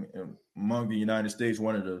among the United States,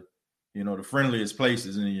 one of the, the friendliest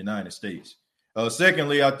places in the United States.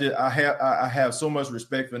 Secondly, I have so much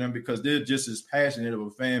respect for them because they're just as passionate of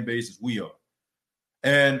a fan base as we are.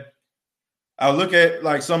 And I look at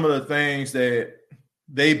like some of the things that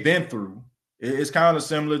they've been through. It's kind of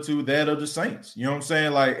similar to that of the Saints. You know what I'm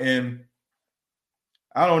saying? And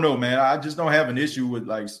I don't know, man. I just don't have an issue with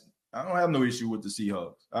I don't have no issue with the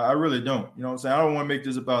Seahawks. I really don't. You know what I'm saying? I don't want to make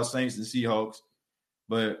this about Saints and Seahawks,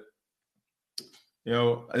 but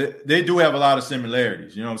they do have a lot of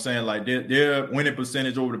similarities. You know what I'm saying? Like their winning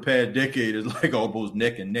percentage over the past decade is like almost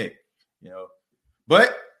neck and neck.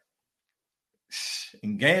 But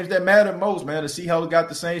in games that matter most, man, the Seahawks got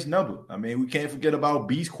the Saints number. I mean, we can't forget about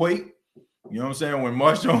Beastquake. You know what I'm saying? When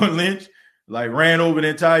Marshawn Lynch ran over the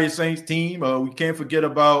entire Saints team. We can't forget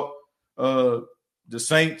about the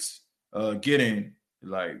Saints getting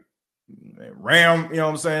ram, you know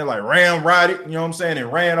what I'm saying? Ramrodded, you know what I'm saying?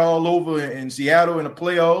 And ran all over in Seattle in the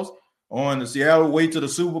playoffs on the Seattle way to the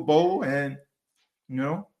Super Bowl. And,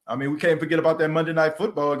 we can't forget about that Monday Night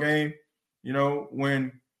Football game,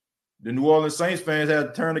 when the New Orleans Saints fans had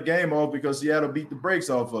to turn the game off because Seattle beat the brakes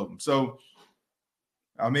off of them. So,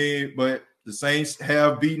 but the Saints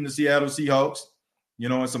have beaten the Seattle Seahawks,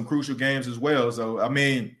 in some crucial games as well. So, I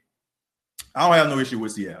don't have no issue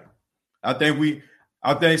with Seattle. I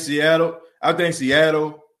think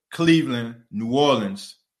Seattle, Cleveland, New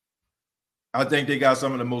Orleans, I think they got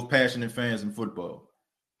some of the most passionate fans in football.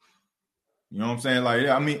 You know what I'm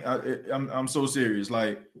saying? I'm so serious.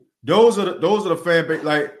 Those are the fan base,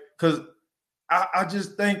 because I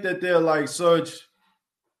just think that they're such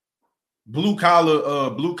blue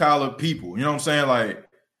collar people. You know what I'm saying?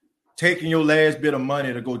 Taking your last bit of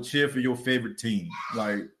money to go cheer for your favorite team.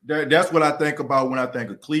 That's what I think about when I think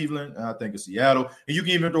of Cleveland and I think of Seattle. And you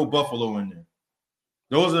can even throw Buffalo in there.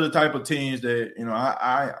 Those are the type of teams that,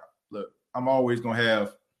 I'm always gonna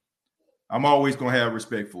have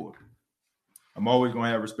respect for. I'm always gonna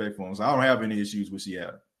have respect for them. So I don't have any issues with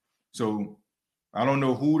Seattle. So I don't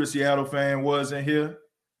know who the Seattle fan was in here.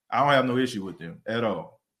 I don't have no issue with them at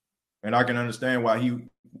all. And I can understand why he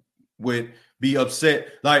would be upset.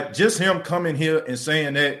 Just him coming here and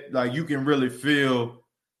saying that, you can really feel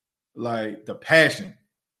the passion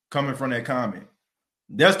coming from that comment.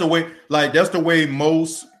 That's the way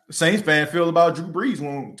most Saints fans feel about Drew Brees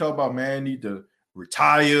when we talk about, man, need to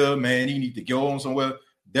retire, man, he need to go on somewhere.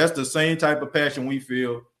 That's the same type of passion we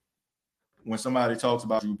feel when somebody talks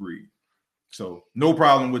about Drew Brees. So no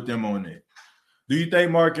problem with them on that. Do you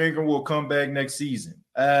think Mark Ingram will come back next season?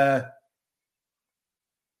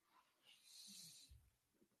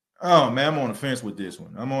 Oh, man, I'm on the fence with this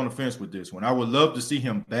one. I would love to see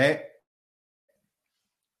him back.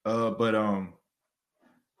 But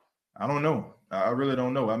I don't know. I really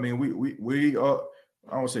don't know. We are,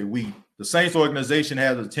 I don't say we. The Saints organization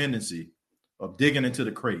has a tendency of digging into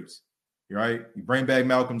the crates, right? You bring back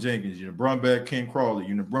Malcolm Jenkins, you bring back Ken Crawley,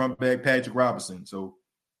 you bring back Patrick Robinson. So,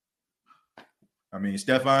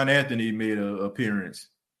 Stephon Anthony made an appearance.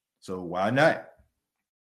 So why not?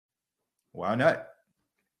 Why not?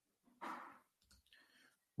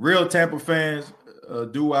 Real Tampa fans,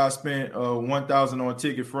 do I spent $1,000 on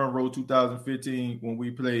ticket front row 2015 when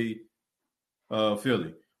we played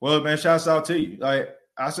Philly? Well, man, shouts out to you. I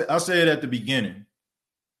said at the beginning.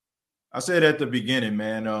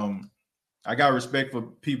 Man. I got respect for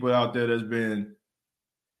people out there that's been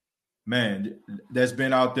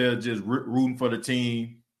out there just rooting for the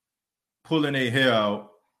team, pulling their hair out,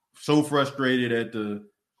 so frustrated at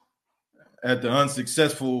the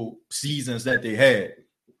unsuccessful seasons that they had.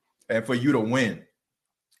 And for you to win,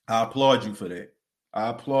 I applaud you for that. I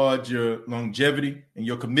applaud your longevity and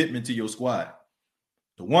your commitment to your squad.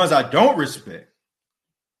 The ones I don't respect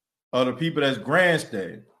are the people that's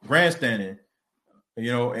grandstanding,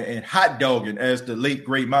 and hot dogging, as the late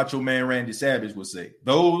great Macho Man Randy Savage would say.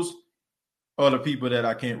 Those are the people that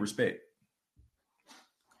I can't respect.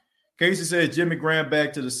 Casey said Jimmy Graham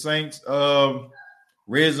back to the Saints.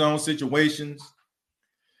 Red zone situations.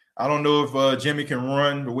 I don't know if Jimmy can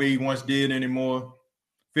run the way he once did anymore.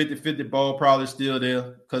 50-50 ball probably still there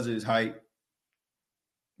because of his height.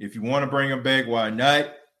 If you want to bring him back, why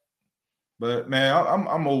not? But, man,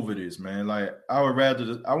 I'm over this, man. I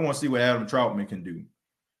want to see what Adam Troutman can do.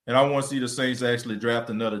 And I want to see the Saints actually draft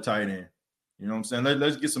another tight end. You know what I'm saying?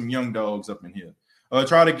 Let's get some young dogs up in here.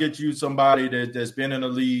 Try to get you somebody that's been in the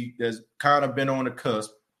league, that's kind of been on the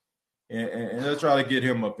cusp. And let's try to get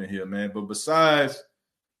him up in here, man. But besides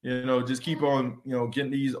just keep on,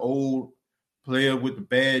 getting these old players with the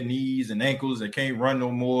bad knees and ankles that can't run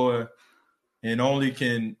no more and only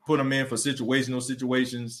can put them in for situational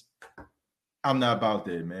situations. I'm not about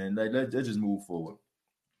that, man. Let's just move forward.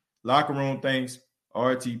 Locker room things,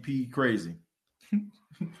 RTP crazy.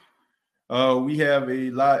 We have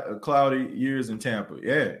a lot of cloudy years in Tampa.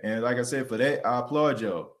 Yeah, and like I said, for that, I applaud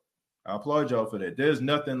y'all. For that. There's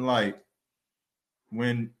nothing like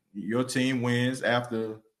when your team wins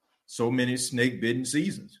after so many snake-bitten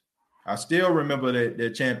seasons. I still remember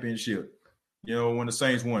that championship, when the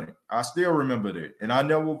Saints won it. I still remember that, and I'll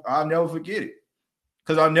never forget it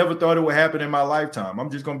because I never thought it would happen in my lifetime. I'm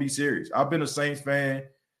just going to be serious. I've been a Saints fan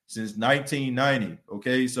since 1990,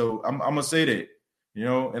 okay? So I'm going to say that.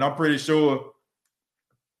 And I'm pretty sure,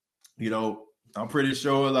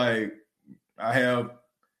 like I have,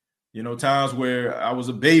 times where I was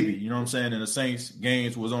a baby, and the Saints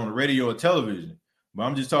games was on the radio or television. But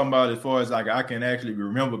I'm just talking about as far as like I can actually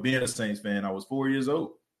remember being a Saints fan. I was 4 years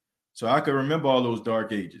old. So I can remember all those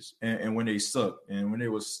dark ages and when they sucked and when they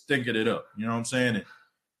was stinking it up. You know what I'm saying?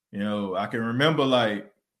 And, I can remember like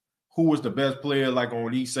who was the best player like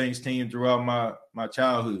on each Saints team throughout my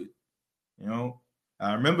childhood.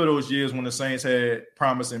 I remember those years when the Saints had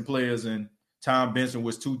promising players and Tom Benson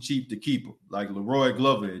was too cheap to keep them, like Leroy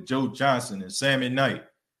Glover, Joe Johnson, and Sammy Knight.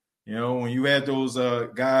 When you had those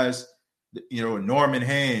guys, Norman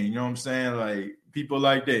Hand, you know what I'm saying? Like people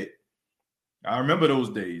like that. I remember those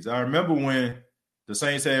days. I remember when the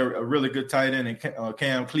Saints had a really good tight end in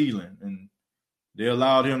Cam Cleveland, and they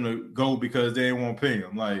allowed him to go because they didn't want to pay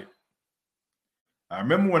him. Like, I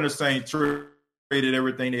remember when the Saints traded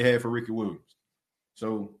everything they had for Ricky Williams.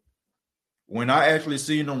 So when I actually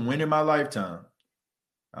seen them win in my lifetime,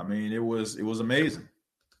 I mean, it was amazing.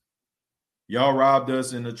 Y'all robbed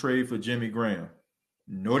us in the trade for Jimmy Graham.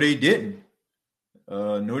 No, they didn't.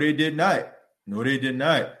 No, they did not. No, they did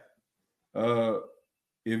not.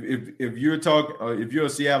 If you're talking, if you're a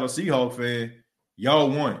Seattle Seahawks fan, y'all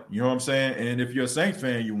won. You know what I'm saying? And if you're a Saints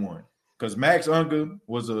fan, you won. Because Max Unger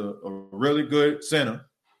was a really good center.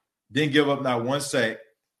 Didn't give up not one sack.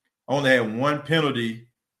 Only had one penalty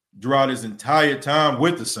throughout his entire time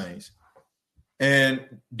with the Saints.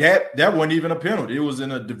 And that wasn't even a penalty. It was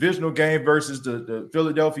in a divisional game versus the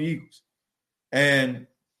Philadelphia Eagles. And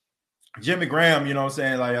Jimmy Graham, you know what I'm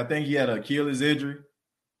saying? Like, I think he had an Achilles injury.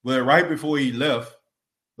 But right before he left,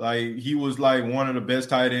 like, he was like one of the best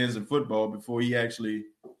tight ends in football before he actually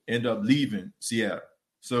ended up leaving Seattle.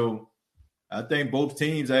 So I think both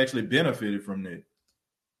teams actually benefited from that.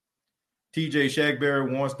 TJ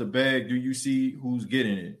Shackberry wants the bag. Do you see who's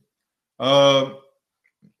getting it?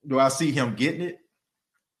 Do I see him getting it?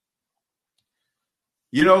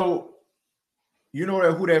 You know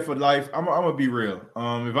that who that for life. I'm gonna be real. If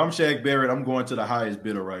I'm Shaq Barrett, I'm going to the highest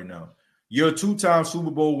bidder right now. You're a two-time Super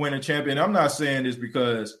Bowl winning champion. I'm not saying this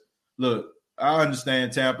because, look, I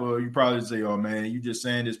understand Tampa. You probably say, "Oh man, you just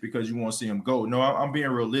saying this because you want to see him go." No, I'm being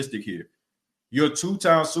realistic here. You're a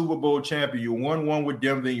two-time Super Bowl champion. You won one with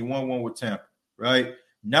Denver, and you won one with Tampa. Right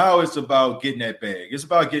now, it's about getting that bag. It's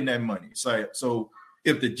about getting that money. It's like, so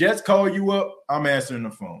if the Jets call you up, I'm answering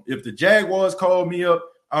the phone. If the Jaguars call me up,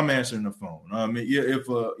 I'm answering the phone. I mean, if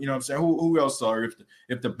you know what I'm saying, who else? Sorry,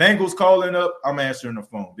 if the Bengals calling up, I'm answering the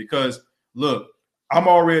phone because look, I'm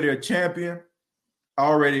already a champion.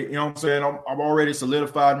 Already, you know what I'm saying. I'm already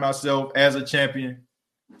solidified myself as a champion.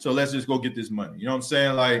 So let's just go get this money. You know what I'm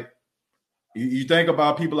saying? Like, you think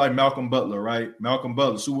about people like Malcolm Butler, right? Malcolm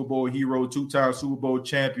Butler, Super Bowl hero, two-time Super Bowl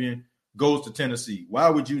champion, goes to Tennessee. Why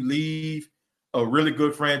would you leave a really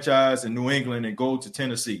good franchise in New England and go to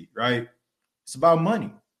Tennessee, right? It's about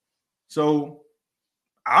money. So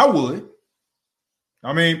I would.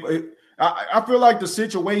 I mean, I feel like the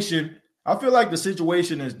situation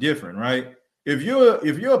is different, right? If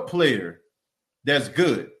you're a player that's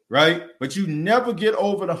good, right? But you never get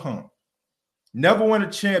over the hump, never win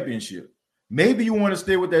a championship. Maybe you want to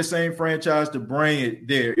stay with that same franchise to bring it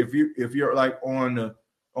there if you're like on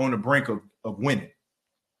the brink of winning.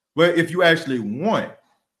 But if you actually won,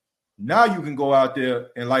 now you can go out there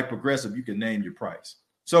and like Progressive, you can name your price.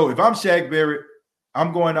 So if I'm Shaq Barrett,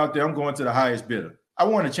 I'm going out there, I'm going to the highest bidder. I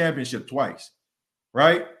won a championship twice,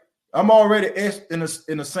 right? I'm already in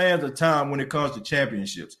the sands of time when it comes to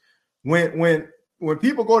championships. When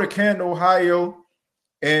people go to Canton, Ohio,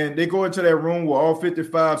 and they go into that room where all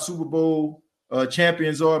 55 Super Bowl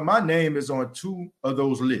champions are, my name is on 2 of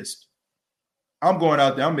those lists. I'm going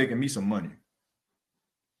out there, I'm making me some money.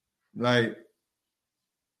 Like,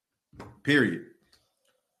 period.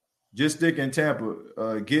 Just stick in Tampa.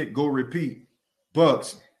 Go repeat.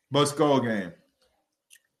 Bucks Skull game.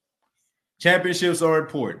 Championships are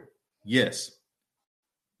important, yes,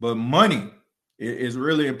 but money is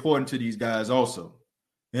really important to these guys also.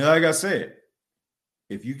 And like I said,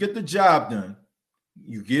 if you get the job done,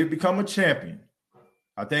 you become a champion.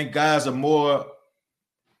 I think guys are more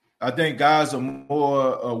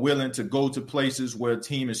willing to go to places where a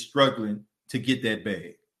team is struggling to get that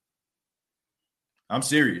bag. I'm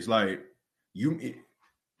serious. Like,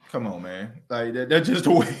 come on, man. Like that's just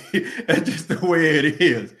the way it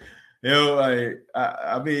is. You know, like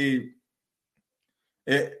I mean,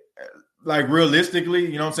 it, like realistically,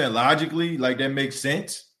 you know what I'm saying? Logically, like that makes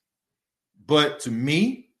sense. But to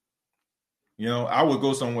me, you know, I would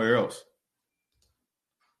go somewhere else.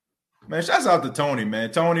 Man, shouts out to Tony,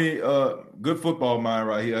 man. Tony, good football mind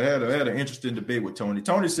right here. I had an interesting debate with Tony.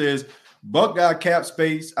 Tony says, Buck got cap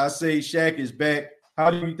space. I say Shaq is back. How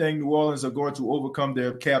do you think New Orleans are going to overcome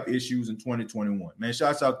their cap issues in 2021? Man,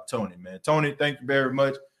 shouts out to Tony, man. Tony, thank you very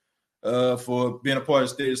much for being a part of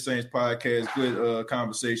the State of the Saints podcast. Good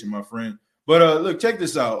conversation, my friend. But look, check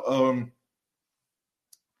this out.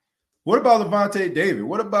 What about Levante David?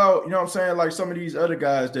 What about, you know what I'm saying, like some of these other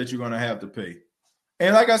guys that you're going to have to pay?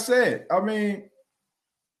 And like I said, I mean,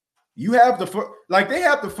 you have they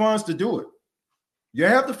have the funds to do it. You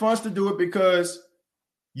have the funds to do it because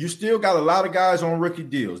you still got a lot of guys on rookie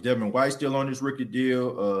deals. Devin White still on this rookie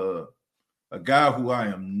deal. A guy who I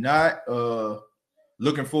am not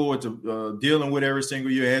looking forward to dealing with every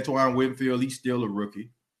single year, Antoine Winfield, he's still a rookie.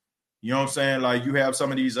 You know what I'm saying? Like, you have some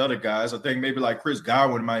of these other guys. I think maybe like Chris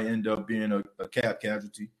Godwin might end up being a cap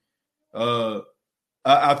casualty.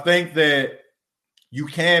 I think that you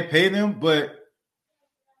can pay them, but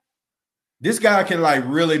this guy can like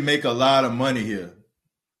really make a lot of money here.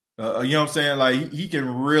 You know what I'm saying? Like he can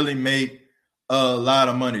really make a lot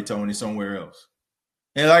of money, Tony, somewhere else.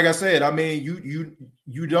 And like I said, I mean, you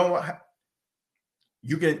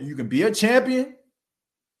can be a champion,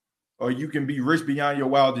 or you can be rich beyond your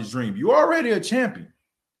wildest dream. You're already a champion,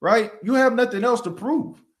 right? You have nothing else to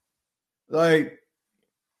prove. Like,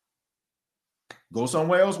 go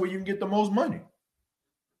somewhere else where you can get the most money.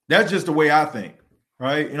 That's just the way I think,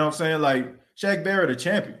 right? You know what I'm saying? Like, Shaq Barrett, a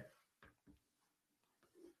champion.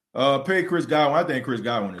 Pay Chris Godwin. I think Chris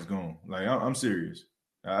Godwin is gone. Like, I'm serious.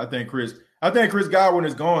 I think Chris Godwin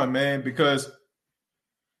is gone, man, because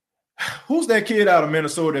who's that kid out of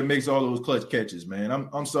Minnesota that makes all those clutch catches, man?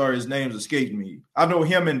 I'm sorry, his name's escaped me. I know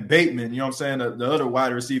him and Bateman, you know what I'm saying? The other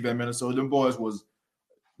wide receiver at Minnesota, them boys was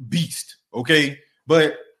beast, okay?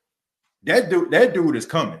 But that dude is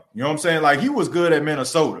coming. You know what I'm saying? Like, he was good at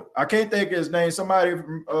Minnesota. I can't think of his name. Somebody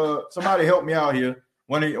help me out here.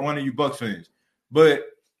 One of you Bucs fans. But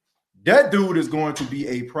that dude is going to be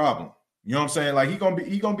a problem. You know what I'm saying? Like, he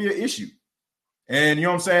gonna be an issue. And you know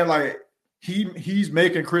what I'm saying? Like, he's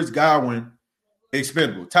making Chris Godwin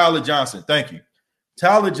expendable. Tyler Johnson, thank you.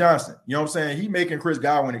 Tyler Johnson, you know what I'm saying? He making Chris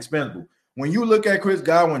Godwin expendable. When you look at Chris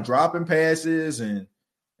Godwin dropping passes and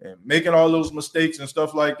making all those mistakes and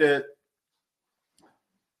stuff like that,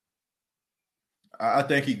 I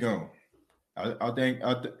think he gone. I think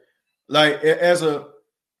like as a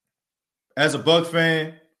Bucs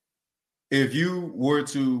fan, if you were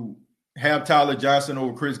to have Tyler Johnson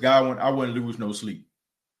over Chris Godwin, I wouldn't lose no sleep.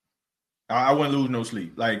 I wouldn't lose no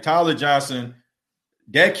sleep. Like, Tyler Johnson,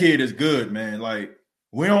 that kid is good, man. Like,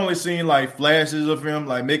 we only seen like flashes of him,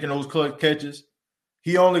 like making those clutch catches.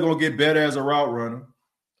 He only gonna get better as a route runner,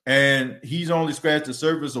 and he's only scratched the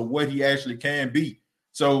surface of what he actually can be.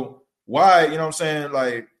 So why, you know what I'm saying,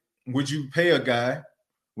 like, would you pay a guy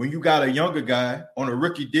when you got a younger guy on a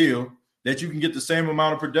rookie deal that you can get the same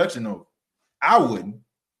amount of production over? I wouldn't.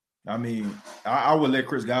 I mean, I would let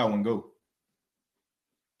Chris Godwin go.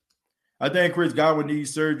 I think Chris Godwin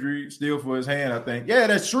needs surgery still for his hand, I think. Yeah,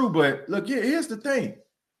 that's true, but look, here's the thing.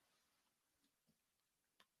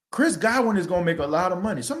 Chris Godwin is going to make a lot of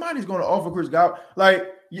money. Somebody's going to offer Chris Godwin. Like,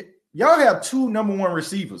 y'all have 2 number 1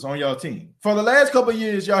 receivers on y'all team. For the last couple of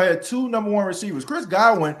years, y'all had 2 number 1 receivers. Chris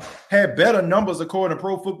Godwin had better numbers according to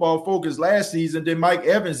Pro Football Focus last season than Mike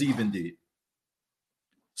Evans even did.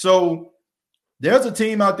 So there's a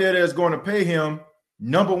team out there that's going to pay him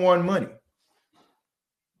number 1 money.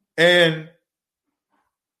 And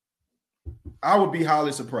I would be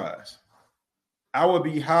highly surprised. I would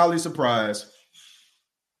be highly surprised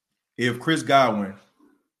if Chris Godwin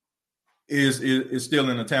is still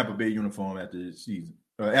in a Tampa Bay uniform after this season.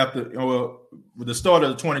 With the start of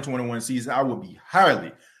the 2021 season, I would be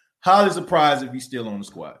highly surprised if he's still on the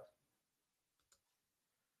squad.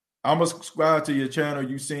 I'm going to subscribe to your channel.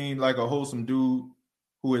 You seem like a wholesome dude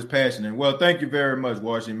who is passionate. Well, thank you very much,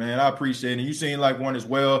 Washington, man. I appreciate it. You seem like one as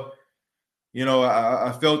well. You know,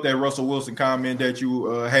 I felt that Russell Wilson comment that you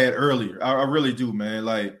had earlier. I really do, man.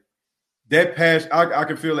 Like that passion, I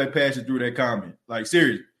can feel that passion through that comment. Like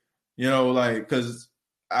seriously, you know, like because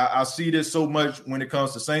I see this so much when it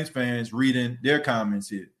comes to Saints fans reading their comments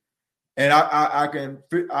here, and I can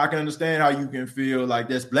understand how you can feel like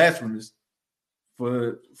that's blasphemous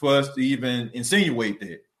for us to even insinuate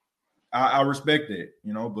that. I respect that,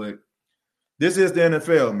 you know, but this is the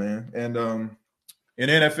NFL, man, and in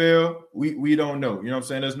NFL we don't know. You know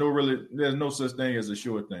what I'm saying? There's no such thing as a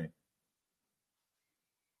sure thing.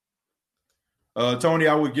 Tony,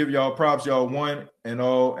 I would give y'all props. Y'all won and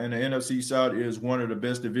all, and the NFC South is one of the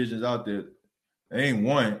best divisions out there. It ain't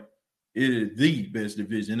one. It is the best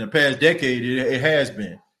division. In the past decade, it has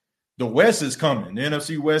been. The West is coming. The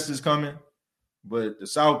NFC West is coming, but the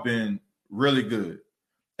South been really good.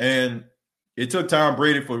 And it took Tom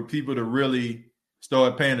Brady for people to really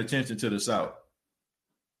start paying attention to the South.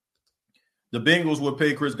 The Bengals would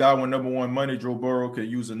pay Chris Godwin #1 money. Joe Burrow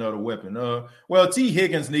could use another weapon. Well, T.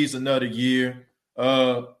 Higgins needs another year.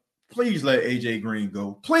 Please let AJ Green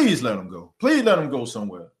go. Please let him go. Please let him go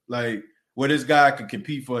somewhere. Like where this guy can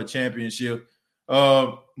compete for a championship.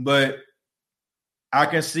 But I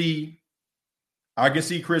can see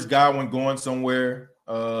Chris Godwin going somewhere.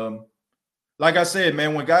 Like I said,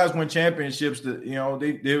 man, when guys win championships,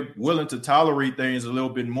 they're willing to tolerate things a little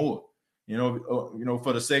bit more. You know,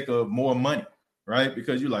 for the sake of more money, right?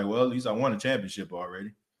 Because you're like, well, at least I won a championship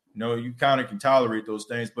already. You know, you kind of can tolerate those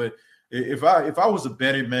things. But if I was a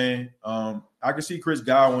betting man, I can see Chris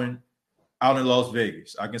Godwin out in Las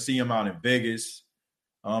Vegas. I can see him out in Vegas.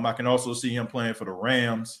 I can also see him playing for the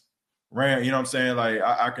Rams. You know what I'm saying? Like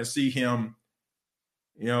I can see him.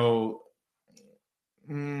 You know,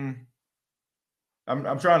 I'm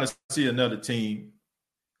trying to see another team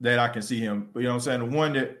that I can see him. But you know what I'm saying? The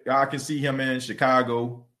one that I can see him in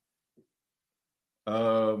Chicago.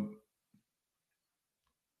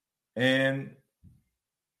 And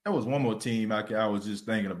there was one more team I was just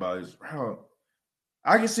thinking about.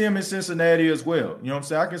 I can see him in Cincinnati as well. You know what I'm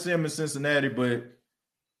saying? I can see him in Cincinnati, but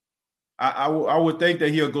I would think that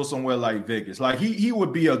he'll go somewhere like Vegas. Like he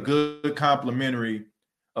would be a good complimentary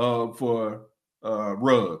for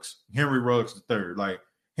Ruggs, Henry Ruggs III. Like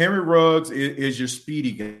Henry Ruggs is your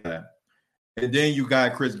speedy guy. And then you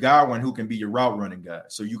got Chris Godwin who can be your route running guy.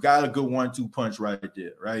 So you got a good 1-2 punch right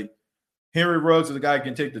there, right? Henry Ruggs is a guy who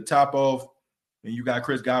can take the top off, and you got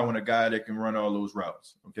Chris Godwin, a guy that can run all those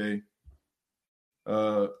routes, okay?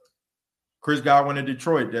 Chris Godwin in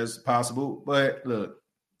Detroit, that's possible. But look,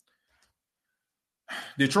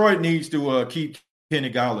 Detroit needs to keep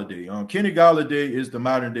Kenny Golladay. Kenny Golladay is the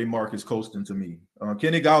modern-day Marcus Colston to me.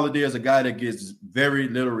 Kenny Golladay is a guy that gets very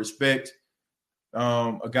little respect,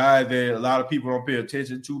 a guy that a lot of people don't pay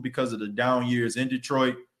attention to because of the down years in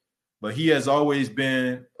Detroit, but he has always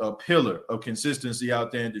been a pillar of consistency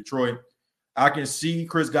out there in Detroit. I can see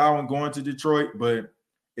Chris Godwin going to Detroit, but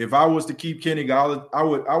if I was to keep Kenny Golladay,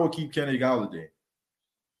 I would keep Kenny Golladay.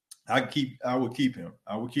 I would keep him.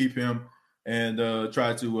 I would keep him and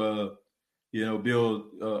try to build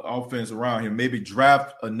offense around him. Maybe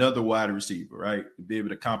draft another wide receiver, right? To be able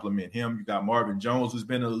to complement him. You got Marvin Jones, who's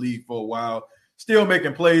been in the league for a while, still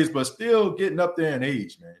making plays, but still getting up there in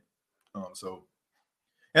age, man.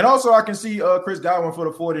 And also I can see Chris Godwin for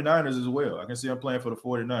the 49ers as well. I can see him playing for the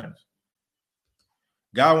 49ers.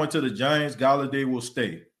 Godwin to the Giants, Golladay will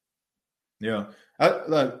stay. Yeah.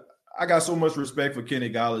 I got so much respect for Kenny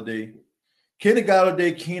Golladay. Kenny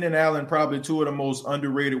Golladay, Keenan Allen, probably two of the most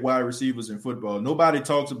underrated wide receivers in football. Nobody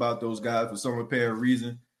talks about those guys for some apparent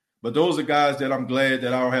reason, but those are guys that I'm glad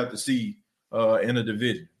that I don't have to see in a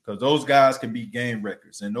division because those guys can be game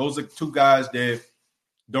records. And those are two guys that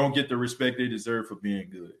don't get the respect they deserve for being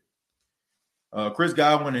good. Chris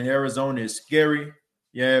Godwin in Arizona is scary.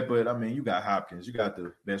 Yeah, but, I mean, you got Hopkins. You got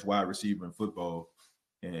the best wide receiver in football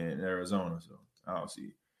in Arizona, so I don't see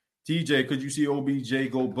it. TJ, could you see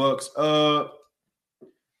OBJ go Bucks?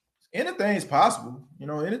 Anything's possible. You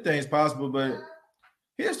know, anything's possible, but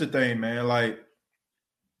here's the thing, man. Like,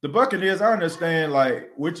 the Buccaneers, I understand,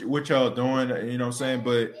 like, what y'all doing, you know what I'm saying?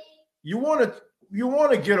 But you want to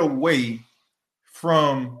get away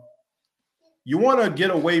from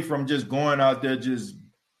just going out there just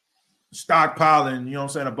stockpiling, you know what I'm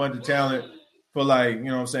saying, a bunch of talent for, like, you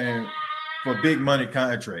know what I'm saying, for big money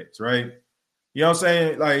contracts, right? You know what I'm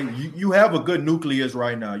saying? Like, you have a good nucleus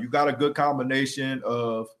right now. You got a good combination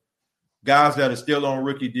of guys that are still on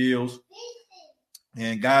rookie deals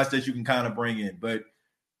and guys that you can kind of bring in. But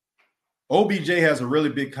OBJ has a really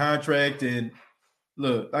big contract. And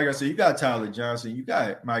look, like I said, you got Tyler Johnson, you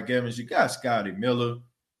got Mike Evans, you got Scotty Miller.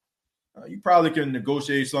 You probably can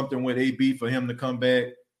negotiate something with AB for him to come back.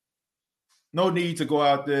 No need to go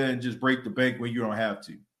out there and just break the bank when you don't have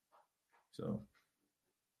to. So,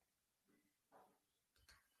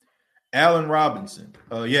 Allen Robinson.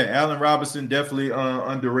 Allen Robinson definitely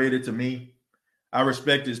underrated to me. I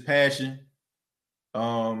respect his passion.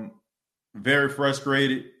 Very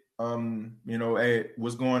frustrated. At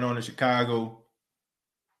what's going on in Chicago.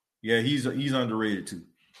 Yeah, he's underrated too.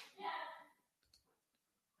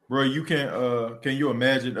 Bro, can you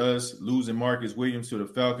imagine us losing Marcus Williams to the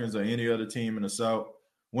Falcons or any other team in the South?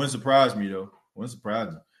 Wouldn't surprise me though. Wouldn't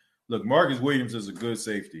surprise me. Look, Marcus Williams is a good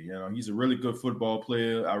safety. He's a really good football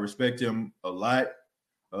player. I respect him a lot.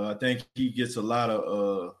 I think he gets a lot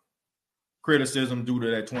of criticism due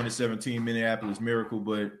to that 2017 Minneapolis Miracle,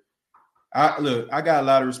 but I got a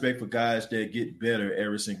lot of respect for guys that get better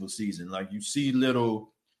every single season. Like, you see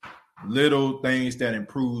little things that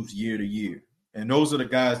improves year to year. And those are the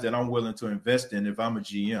guys that I'm willing to invest in if I'm a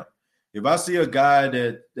GM. If I see a guy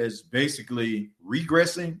that's basically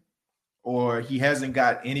regressing or he hasn't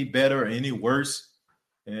got any better or any worse,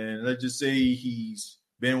 and let's just say he's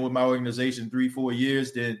been with my organization 3-4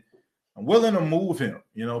 years, then I'm willing to move him,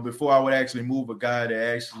 before I would actually move a guy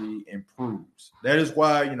that actually improves. That is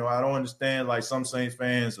why, I don't understand, like, some Saints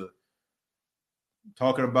fans are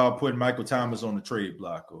talking about putting Michael Thomas on the trade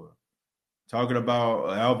block or talking about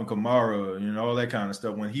Alvin Kamara, all that kind of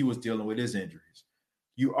stuff when he was dealing with his injuries.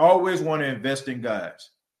 You always want to invest in guys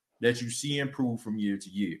that you see improve from year to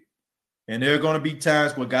year. And there are going to be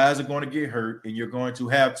times where guys are going to get hurt and you're going to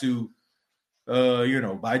have to,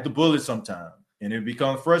 bite the bullet sometime. And it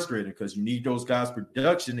becomes frustrating because you need those guys'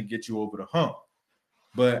 production to get you over the hump.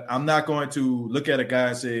 But I'm not going to look at a guy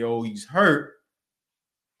and say, oh, he's hurt.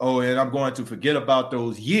 Oh, and I'm going to forget about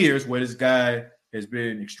those years where this guy has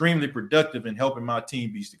been extremely productive in helping my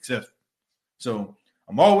team be successful. So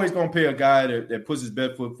I'm always going to pay a guy that puts his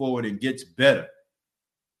best foot forward and gets better.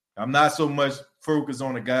 I'm not so much focused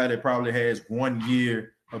on a guy that probably has 1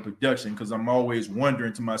 year of production because I'm always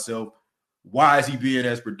wondering to myself, why is he being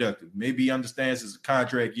as productive? Maybe he understands it's a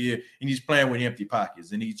contract year and he's playing with empty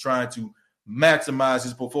pockets and he's trying to maximize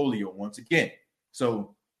his portfolio once again.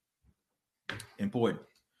 So, important.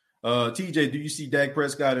 TJ, do you see Dak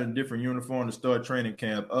Prescott in a different uniform to start training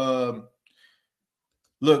camp?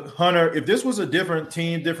 Look, Hunter, if this was a different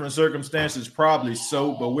team, different circumstances, probably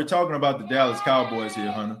so, but we're talking about the Dallas Cowboys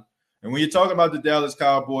here, Hunter. And when you're talking about the Dallas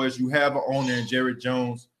Cowboys, you have an owner in Jerry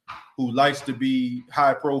Jones who likes to be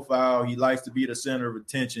high profile. He likes to be the center of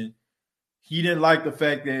attention. He didn't like the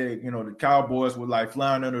fact that, the Cowboys were like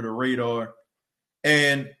flying under the radar.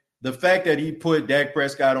 And the fact that he put Dak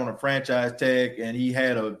Prescott on a franchise tag and he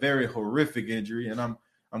had a very horrific injury. And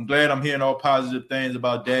I'm glad I'm hearing all positive things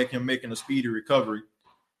about Dak, him making a speedy recovery.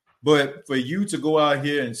 But for you to go out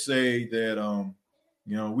here and say that,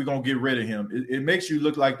 we're going to get rid of him, it makes you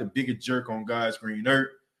look like the biggest jerk on God's green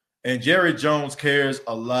earth. And Jerry Jones cares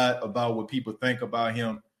a lot about what people think about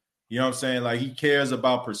him. You know what I'm saying? Like, he cares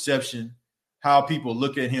about perception, how people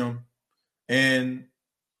look at him. And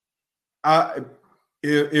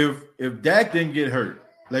if Dak didn't get hurt,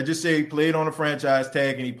 let's just say he played on a franchise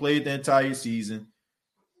tag and he played the entire season,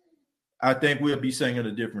 I think we'll be singing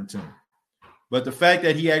a different tune. But the fact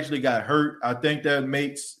that he actually got hurt, I think that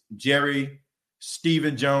makes Jerry,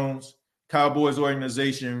 Stephen Jones, Cowboys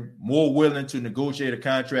organization more willing to negotiate a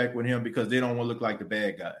contract with him because they don't want to look like the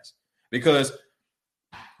bad guys. Because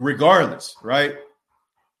regardless, right?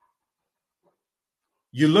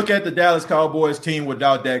 You look at the Dallas Cowboys team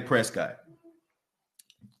without Dak Prescott.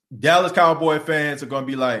 Dallas Cowboy fans are going to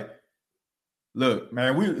be like, look,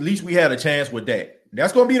 man, at least we had a chance with Dak.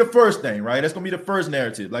 That's going to be the first thing, right? That's going to be the first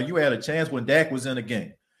narrative. Like, you had a chance when Dak was in the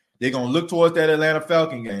game. They're going to look towards that Atlanta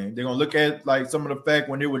Falcon game. They're going to look at, like, some of the fact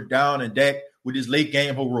when they were down and Dak with his late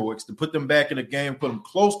game heroics to put them back in the game, put them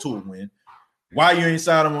close to a win. Why you ain't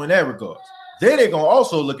sign them in that regard? Then they're going to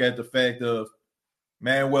also look at the fact of,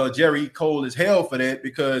 man, well, Jerry cold as hell for that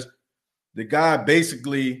because the guy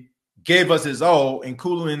basically gave us his all,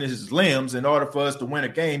 including his limbs, in order for us to win a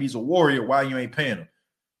game. He's a warrior. Why you ain't paying him?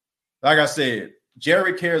 Like I said,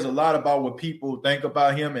 Jerry cares a lot about what people think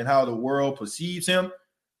about him and how the world perceives him.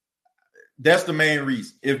 That's the main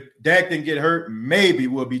reason. If Dak didn't get hurt, maybe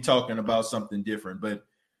we'll be talking about something different. But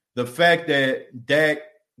the fact that Dak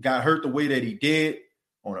got hurt the way that he did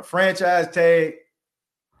on a franchise tag,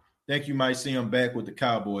 I think you might see him back with the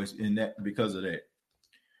Cowboys in that because of that.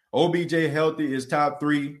 OBJ healthy is top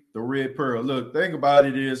 3, the Red Pearl. Look, think about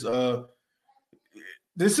it is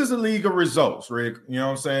this is a league of results, Rick. You know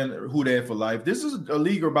what I'm saying? Who that for life? This is a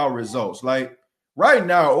league about results. Like, right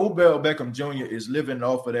now, Odell Beckham Jr. is living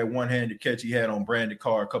off of that one-handed catch he had on Brandon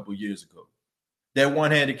Carr a couple years ago. That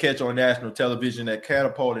one-handed catch on national television that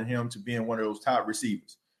catapulted him to being one of those top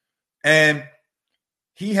receivers. And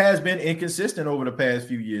he has been inconsistent over the past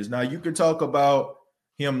few years. Now, you could talk about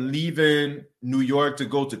him leaving New York to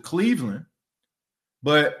go to Cleveland,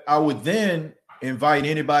 but I would then invite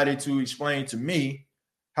anybody to explain to me,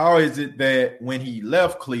 how is it that when he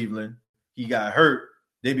left Cleveland, he got hurt,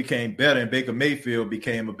 they became better, and Baker Mayfield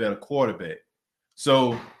became a better quarterback?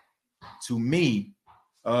 So, to me,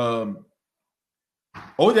 Odell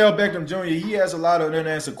Beckham Jr., he has a lot of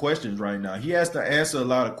unanswered questions right now. He has to answer a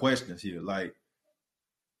lot of questions here.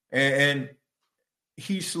 And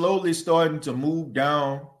he's slowly starting to move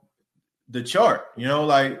down the chart,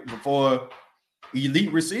 for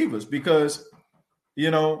elite receivers, because, you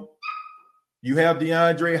have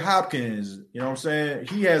DeAndre Hopkins,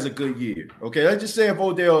 he has a good year. Okay, let's just say if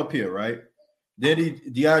Odell up here, right? Then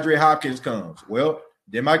DeAndre Hopkins comes. Well,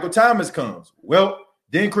 then Michael Thomas comes. Well,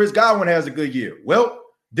 then Chris Godwin has a good year. Well,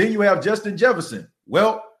 then you have Justin Jefferson.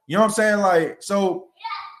 Well, so,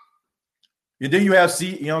 and then you have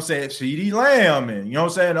CeeDee Lamb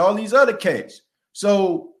and, all these other cats.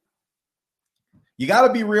 So you got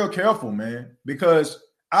to be real careful, man, because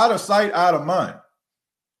out of sight, out of mind.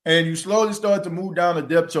 And you slowly start to move down the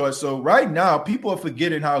depth chart. So right now, people are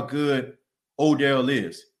forgetting how good Odell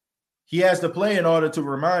is. He has to play in order to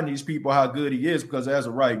remind these people how good he is, because as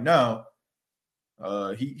of right now,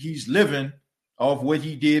 he's living off what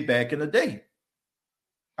he did back in the day.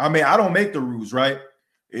 I mean, I don't make the rules, right?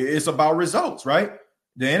 It's about results, right?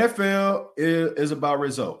 The NFL is about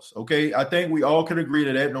results, okay? I think we all can agree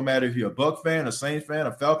to that, no matter if you're a Buck fan, a Saints fan,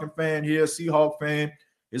 a Falcon fan here, a Seahawk fan.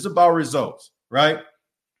 It's about results, right?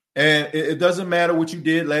 And it doesn't matter what you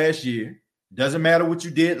did last year. It doesn't matter what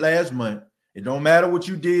you did last month. It don't matter what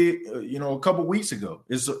you did, a couple weeks ago.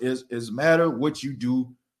 It's matter what you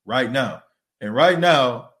do right now. And right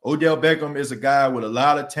now, Odell Beckham is a guy with a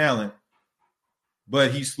lot of talent,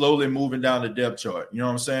 but he's slowly moving down the depth chart. You know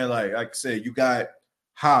what I'm saying? Like I said, you got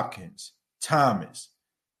Hopkins, Thomas,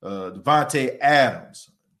 Devontae Adams,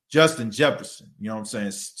 Justin Jefferson,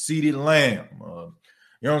 CeeDee Lamb,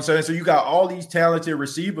 you know what I'm saying? So you got all these talented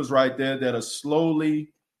receivers right there that are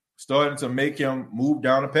slowly starting to make him move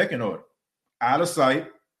down the pecking order. Out of sight,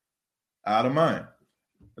 out of mind.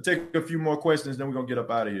 I'll take a few more questions, then we're going to get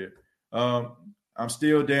up out of here. I'm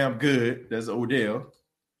still damn good. That's Odell.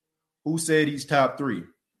 Who said he's top 3?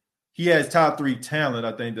 He has top 3 talent.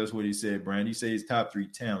 I think that's what he said, Brand. He said he's top 3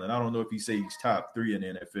 talent. I don't know if he said he's top 3 in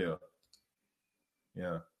the NFL.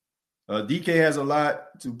 Yeah. DK has a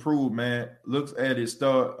lot to prove, man. Looks at his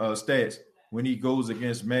stats when he goes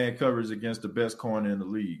against man coverage against the best corner in the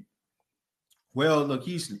league. Well, look,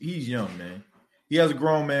 he's young, man. He has a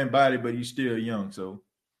grown man body, but he's still young. So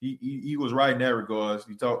he was right in that regards.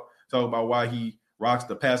 He talk about why he rocks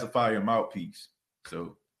the pacifier mouthpiece.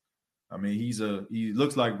 So, I mean, he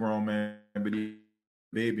looks like a grown man, but he's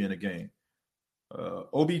a baby in the game.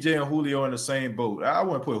 OBJ and Julio in the same boat. I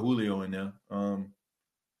wouldn't put Julio in there.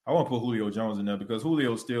 I want to put Julio Jones in there because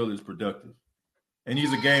Julio still is productive. And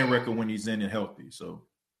he's a game record when he's in and healthy. So,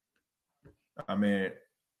 I mean,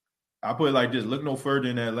 I put it like this. Look no further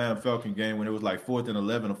in that Atlanta Falcon game when it was like 4th and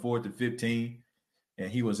 11 or 4th and 15.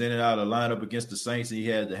 And he was in and out of the lineup against the Saints. And he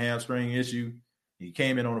had the hamstring issue. He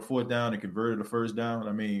came in on the 4th down and converted the 1st down.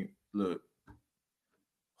 I mean, look,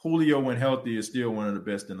 Julio when healthy is still one of the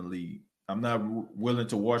best in the league. I'm not willing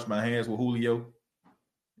to wash my hands with Julio.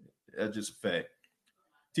 That's just a fact.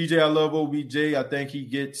 TJ, I love OBJ. I think he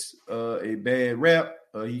gets a bad rap.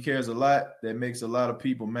 He cares a lot. That makes a lot of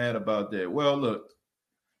people mad about that. Well, look,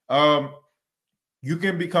 you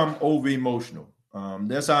can become over-emotional.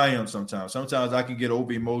 That's how I am sometimes. Sometimes I can get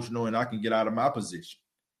over-emotional and I can get out of my position.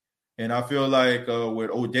 And I feel like with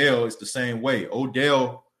Odell, it's the same way.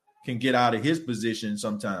 Odell can get out of his position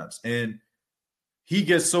sometimes. And he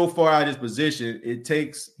gets so far out of his position, it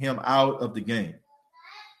takes him out of the game.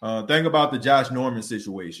 Think about the Josh Norman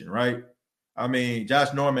situation, right? I mean,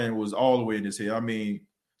 Josh Norman was all the way in his head. I mean,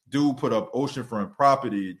 dude put up oceanfront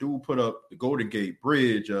property. Dude put up the Golden Gate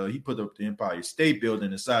Bridge. He put up the Empire State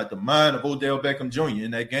Building inside the mind of Odell Beckham Jr.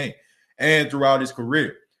 in that game and throughout his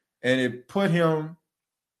career. And it put him,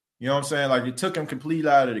 you know what I'm saying? Like it took him completely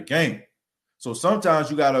out of the game. So sometimes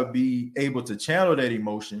you got to be able to channel that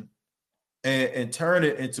emotion and turn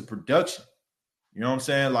it into production. You know what I'm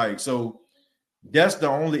saying? Like, so that's the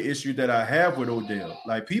only issue that I have with Odell.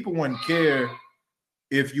 Like, people wouldn't care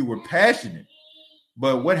if you were passionate,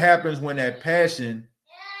 but what happens when that passion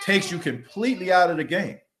takes you completely out of the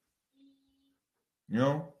game? You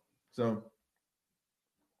know? So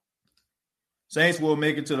Saints will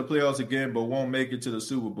make it to the playoffs again, but won't make it to the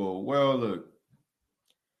Super Bowl. Well, look,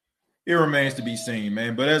 it remains to be seen,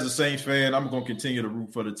 man. But as a Saints fan, I'm going to continue to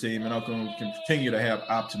root for the team, and I'm going to continue to have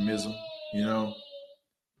optimism. You know,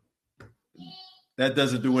 that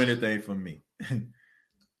doesn't do anything for me.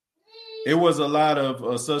 It was a lot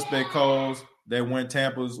of suspect calls that went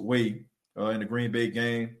Tampa's way in the Green Bay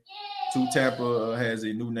game. Tampa has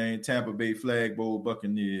a new name, Tampa Bay Flag Bowl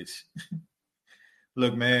Buccaneers.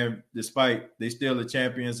 Look, man, despite they still the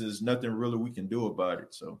champions, there's nothing really we can do about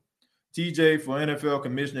it. So, TJ, for NFL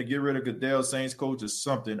commissioner, get rid of Goodell. Saints coach is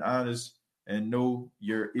something honest and know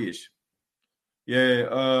your ish. Yeah,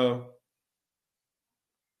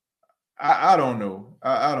 I don't know.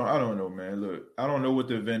 I don't know, man. Look, I don't know what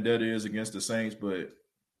the vendetta is against the Saints, but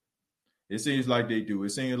it seems like they do.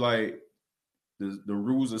 It seems like the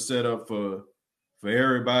rules are set up for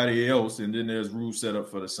everybody else, and then there's rules set up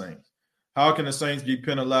for the Saints. How can the Saints be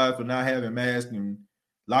penalized for not having masks and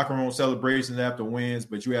locker room celebrations after wins,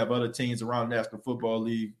 but you have other teams around the National Football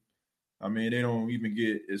League? I mean, they don't even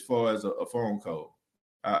get as far as a phone call.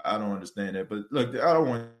 I don't understand that. But look, I don't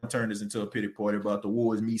want to turn this into a pity party about the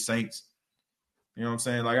Wars, me Saints. You know what I'm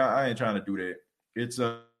saying? Like, I ain't trying to do that.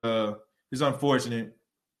 It's unfortunate,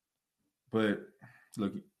 but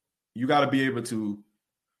look, you got to be able to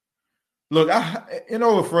look.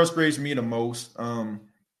 What frustrates me the most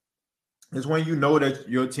is when you know that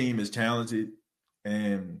your team is talented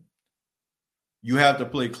and you have to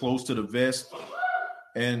play close to the vest,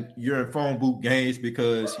 and you're in phone booth games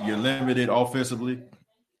because you're limited offensively,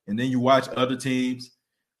 and then you watch other teams,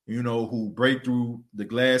 who break through the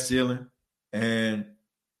glass ceiling and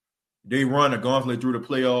they run a gauntlet through the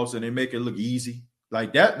playoffs and they make it look easy.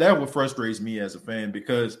 Like that what frustrates me as a fan,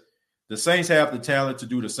 because the Saints have the talent to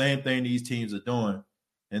do the same thing these teams are doing,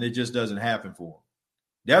 and it just doesn't happen for them.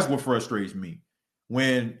 That's what frustrates me.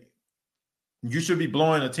 When you should be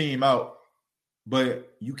blowing a team out,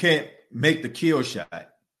 but you can't make the kill shot.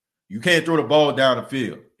 You can't throw the ball down the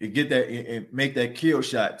field and get that and make that kill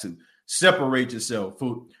shot to separate yourself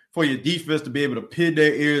for your defense to be able to pin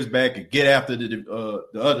their ears back and get after the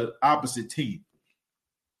other opposite team.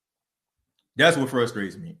 That's what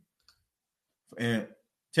frustrates me. And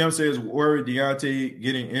Tim says, worried Deontay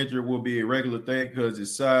getting injured will be a regular thing because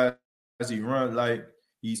his size, he runs like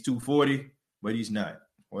he's 240, but he's not.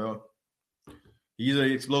 Well, he's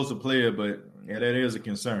an explosive player, but yeah, that is a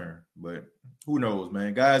concern. But who knows,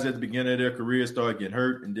 man? Guys at the beginning of their career start getting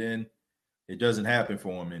hurt, and then it doesn't happen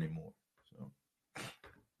for them anymore. So,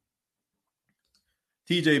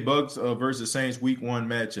 TJ Bucks versus Saints Week 1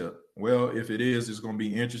 matchup. Well, if it is, it's going to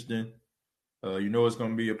be interesting. It's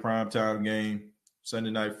going to be a primetime game,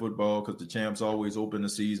 Sunday Night Football, because the champs always open the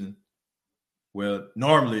season. Well,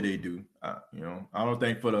 normally they do. I don't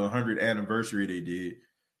think for the 100th anniversary they did.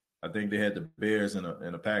 I think they had the Bears and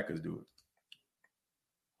the Packers do it.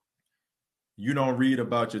 You don't read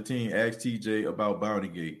about your team. Ask TJ about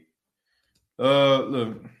Bountygate.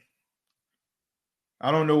 Look,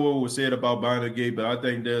 I don't know what was said about Bountygate, but I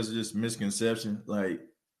think there's just misconception. Like,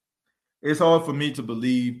 it's hard for me to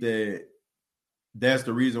believe that that's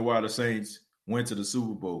the reason why the Saints went to the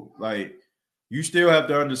Super Bowl. Like, you still have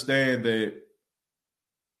to understand that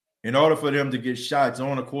in order for them to get shots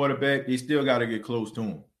on a quarterback, they still got to get close to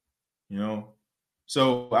him,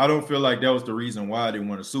 So I don't feel like that was the reason why they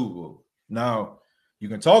won a Super Bowl. Now, you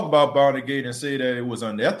can talk about Bountygate and say that it was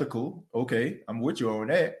unethical. Okay, I'm with you on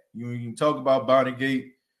that. You can talk about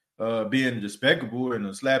Bountygate being despicable and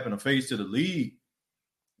a slap in the face to the league.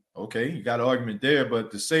 Okay, you got an argument there.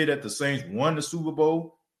 But to say that the Saints won the Super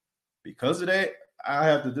Bowl because of that, I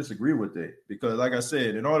have to disagree with that. Because, like I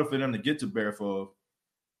said, in order for them to get to Brett Favre,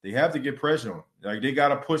 they have to get pressure on him. Like, they got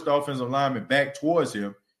to push the offensive lineman back towards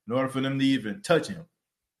him in order for them to even touch him.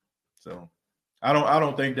 So I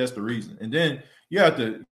don't think that's the reason. And then you have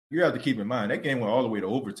to keep in mind that game went all the way to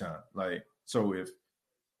overtime. Like, so if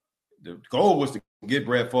the goal was to get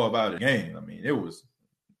Brett Favre out of the game, I mean, it was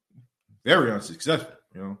very unsuccessful,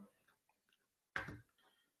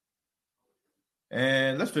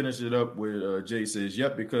 And let's finish it up with Jay says,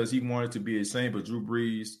 yep, because he wanted to be a Saint, but Drew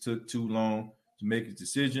Brees took too long to make his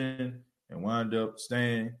decision and wind up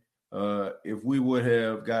staying. If we would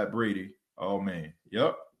have got Brady, oh, man.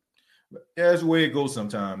 Yep. That's the way it goes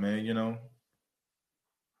sometimes, man,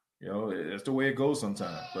 that's the way it goes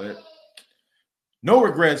sometimes. But no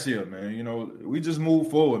regrets here, man. We just move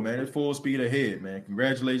forward, man. It's full speed ahead, man.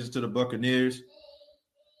 Congratulations to the Buccaneers.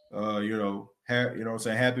 I'm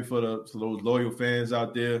saying, happy for those loyal fans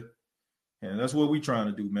out there. And that's what we're trying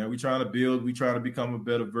to do, man. We're trying to build. We're trying to become a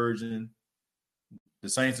better version. The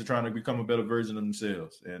Saints are trying to become a better version of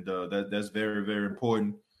themselves. And that's very, very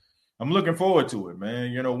important. I'm looking forward to it,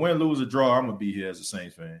 man. You know, win, lose, or draw, I'm gonna be here as a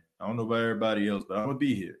Saints fan. I don't know about everybody else, but I'm gonna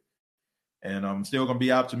be here, and I'm still gonna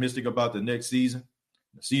be optimistic about the next season,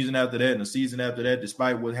 the season after that, and the season after that,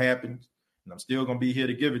 despite what happens. And I'm still gonna be here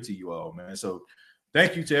to give it to you all, man. So,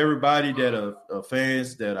 thank you to everybody that are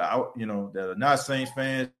fans that are out, you know, that are not Saints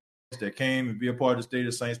fans that came and be a part of the State of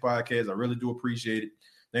the Saints podcast. I really do appreciate it.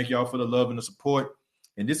 Thank y'all for the love and the support.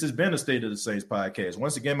 And this has been the State of the Saints podcast.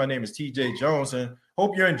 Once again, my name is TJ Jones, and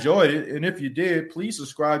hope you enjoyed it. And if you did, please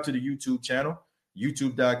subscribe to the YouTube channel,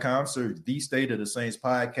 youtube.com, search The State of the Saints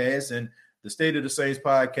podcast. And the State of the Saints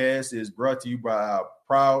podcast is brought to you by our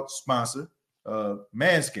proud sponsor,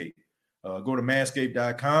 Manscaped. Go to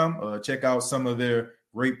manscaped.com, check out some of their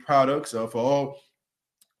great products. For all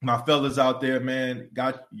my fellas out there, man,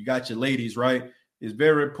 you got your ladies, right? It's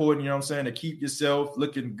very important, you know what I'm saying, to keep yourself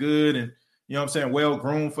looking good and, you know what I'm saying,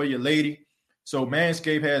 well-groomed for your lady. So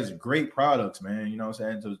Manscaped has great products, man, you know what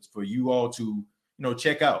I'm saying, for you all to, you know,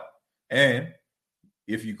 check out. And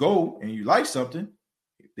if you go and you like something,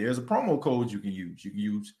 there's a promo code you can use. You can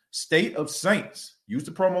use State of Saints. Use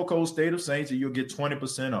the promo code State of Saints and you'll get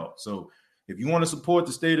 20% off. So if you want to support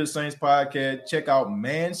the State of the Saints podcast, check out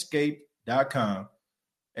manscaped.com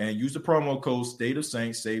and use the promo code State of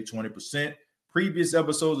Saints, save 20%. Previous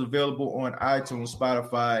episodes available on iTunes,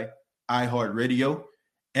 Spotify, iHeartRadio,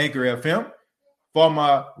 Anchor FM. For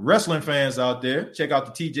my wrestling fans out there, check out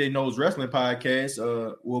the TJ Knows Wrestling podcast.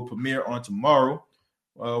 Will premiere on tomorrow.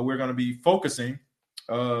 We're going to be focusing.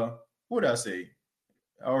 What did I say?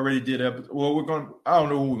 I already did episode. Well, I don't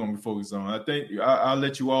know who we're going to be focused on. I think I'll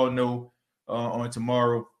let you all know on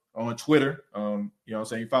tomorrow on Twitter. You know what I'm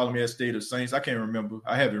saying? You follow me at State of Saints. I can't remember.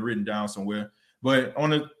 I have it written down somewhere. But on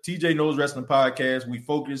the TJ Knows Wrestling podcast, we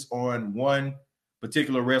focus on one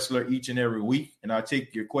particular wrestler each and every week. And I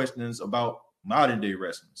take your questions about modern day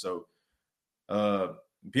wrestling. So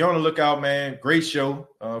be on the lookout, man. Great show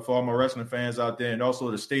for all my wrestling fans out there. And also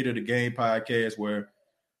the State of the Game podcast where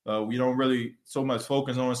we don't really so much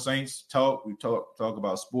focus on Saints talk. We talk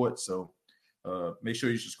about sports. So make sure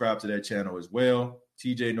you subscribe to that channel as well.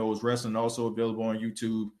 TJ Knows Wrestling also available on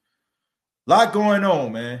YouTube. Lot going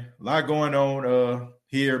on, man. A lot going on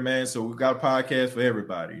here, man. So we've got a podcast for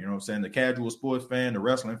everybody. You know what I'm saying? The casual sports fan, the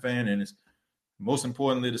wrestling fan, and it's most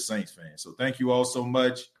importantly the Saints fan. So thank you all so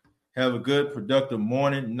much. Have a good, productive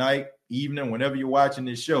morning, night, evening, whenever you're watching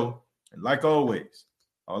this show. And like always,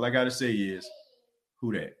 all I got to say is,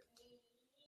 who dat?